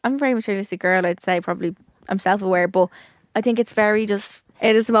materialist. I'm a very materialistic girl. I'd say probably I'm self-aware, but I think it's very just.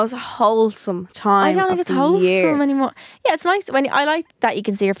 It is the most wholesome time. I don't think of it's the wholesome year. anymore. Yeah, it's nice when I like that you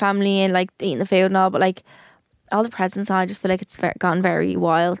can see your family and like eating the food and all, but like all the presents, I just feel like it's gone very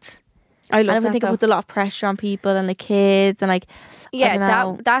wild. I love And I that. think it though. puts a lot of pressure on people and the kids and like Yeah, I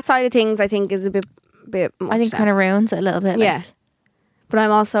don't know. that side of things I think is a bit much I think now. kind of ruins it a little bit. Yeah. Like. But I'm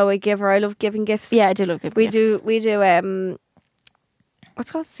also a giver. I love giving gifts. Yeah, I do love giving We gifts. do what's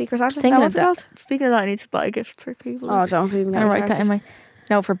it called? Secret Santa? Speaking No, of what's it that, called? speaking of that, I need to buy gifts for people. Oh, don't even get I me write that in started. my.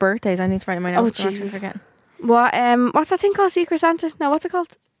 No, for birthdays, I need to write in my Oh, notes. so I don't Jesus. forget. What what's that thing called? Secret Santa? No, what's it called?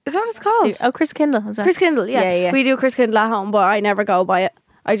 Is that what it's called? Oh, Chris Kindle. Is that? Chris Kindle, yeah. Yeah, yeah. We do Chris Kindle at home, but I never go buy it.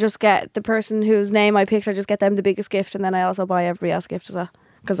 I just get the person whose name I picked, I just get them the biggest gift, and then I also buy everybody else gifts as well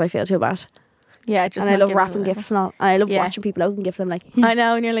because I feel too bad. Yeah, just. And I not love giving wrapping them gifts and all. I love Yeah. watching people open gifts. I'm like, I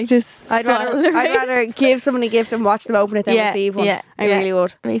know, and you're like this. I'd rather give someone a gift and watch them open it than receive one. Yeah, I yeah. really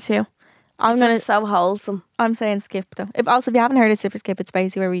would. Me too. I'm It's gonna. just so wholesome. I'm saying skip though. If you haven't heard of Sip or Skip, it's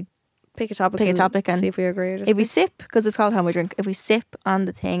basically where we Pick a topic. Pick a topic and see if we agree or if disagree. we sip because it's called How We Drink. If we sip on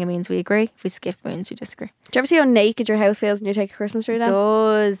the thing, it means we agree. If we skip, it means we disagree. Do you ever see how naked your house feels when you take a Christmas tree down?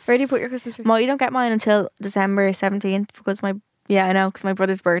 Does Where do you put your Christmas tree? You don't get mine until December 17th because my my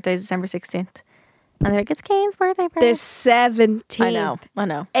brother's birthday is December 16th, and they're like, it's Kane's birthday. Bro. The 17th. I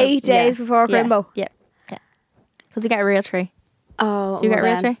know. 8 days before yeah, Crimbo. Yeah, because we get a real tree. Oh, Do you get a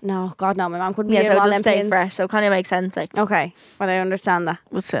real then- tree? No, God no. My mum couldn't Yeah, be so in it all does them stay pins. fresh. So it kind of makes sense. Like, Okay, but I understand that.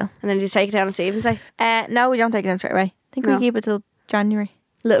 but still, And then just take it down on Stephen's Day. no, we don't take it in straight away. I think No. we keep it till January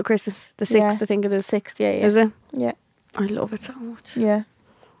Little Christmas, the 6th, Yeah. I think it is. 6th. Yeah, Is it? Yeah, I love it so much. yeah.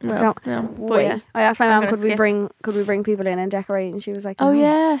 No, No, but Wait. yeah. I asked my I'm mum, gonna could we skip. bring people in and decorate, and she was like, Oh no.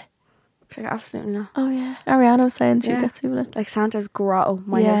 yeah. She's like, absolutely not. Oh yeah. Ariana was saying she Yeah. gets people in. Like Santa's grotto.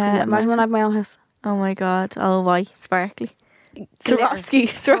 My Yeah, house. Imagine when imagine. I have my own house. Oh my god, all white, sparkly. Glitter.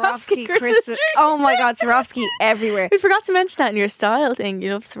 Swarovski Christmas tree. Oh my God, Swarovski everywhere. We forgot to mention that in your style thing.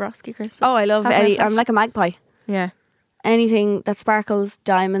 You love Swarovski crystal. Oh, I love Have any. my I'm like a magpie. Yeah, Anything that sparkles,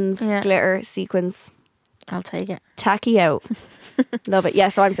 diamonds, Yeah. glitter, sequins, I'll take it. tacky out. Love it. Yeah,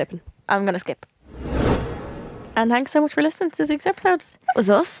 so I'm sipping. I'm gonna skip. And thanks so much for listening to this week's episodes. That was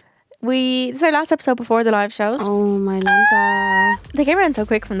us. This is our last episode before the live shows. Oh my Linda. They came around so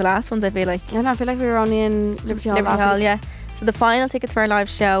quick from the last ones. I feel like I don't know, I feel like we were only in Liberty Hall Liberty last Hall, week. yeah. So the final tickets for our live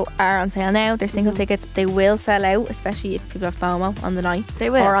show are on sale now. They're single tickets. They will sell out, especially if people have FOMO on the night. They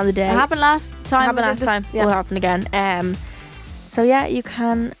will. Or on the day. It happened last time. Happened we did last this. time. Yeah. Will happen again. So yeah, you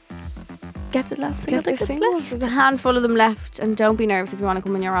can get the last single Get the tickets singles. left. There's a handful of them left, and don't be nervous if you want to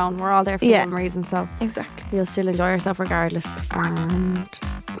come on your own. We're all there for Yeah. one reason, so Exactly. you'll still enjoy yourself regardless. And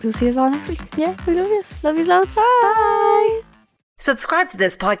we'll see us all next week. Yeah, we love you. Love you loads. Bye. Subscribe to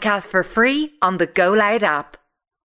this podcast for free on the Go Loud app.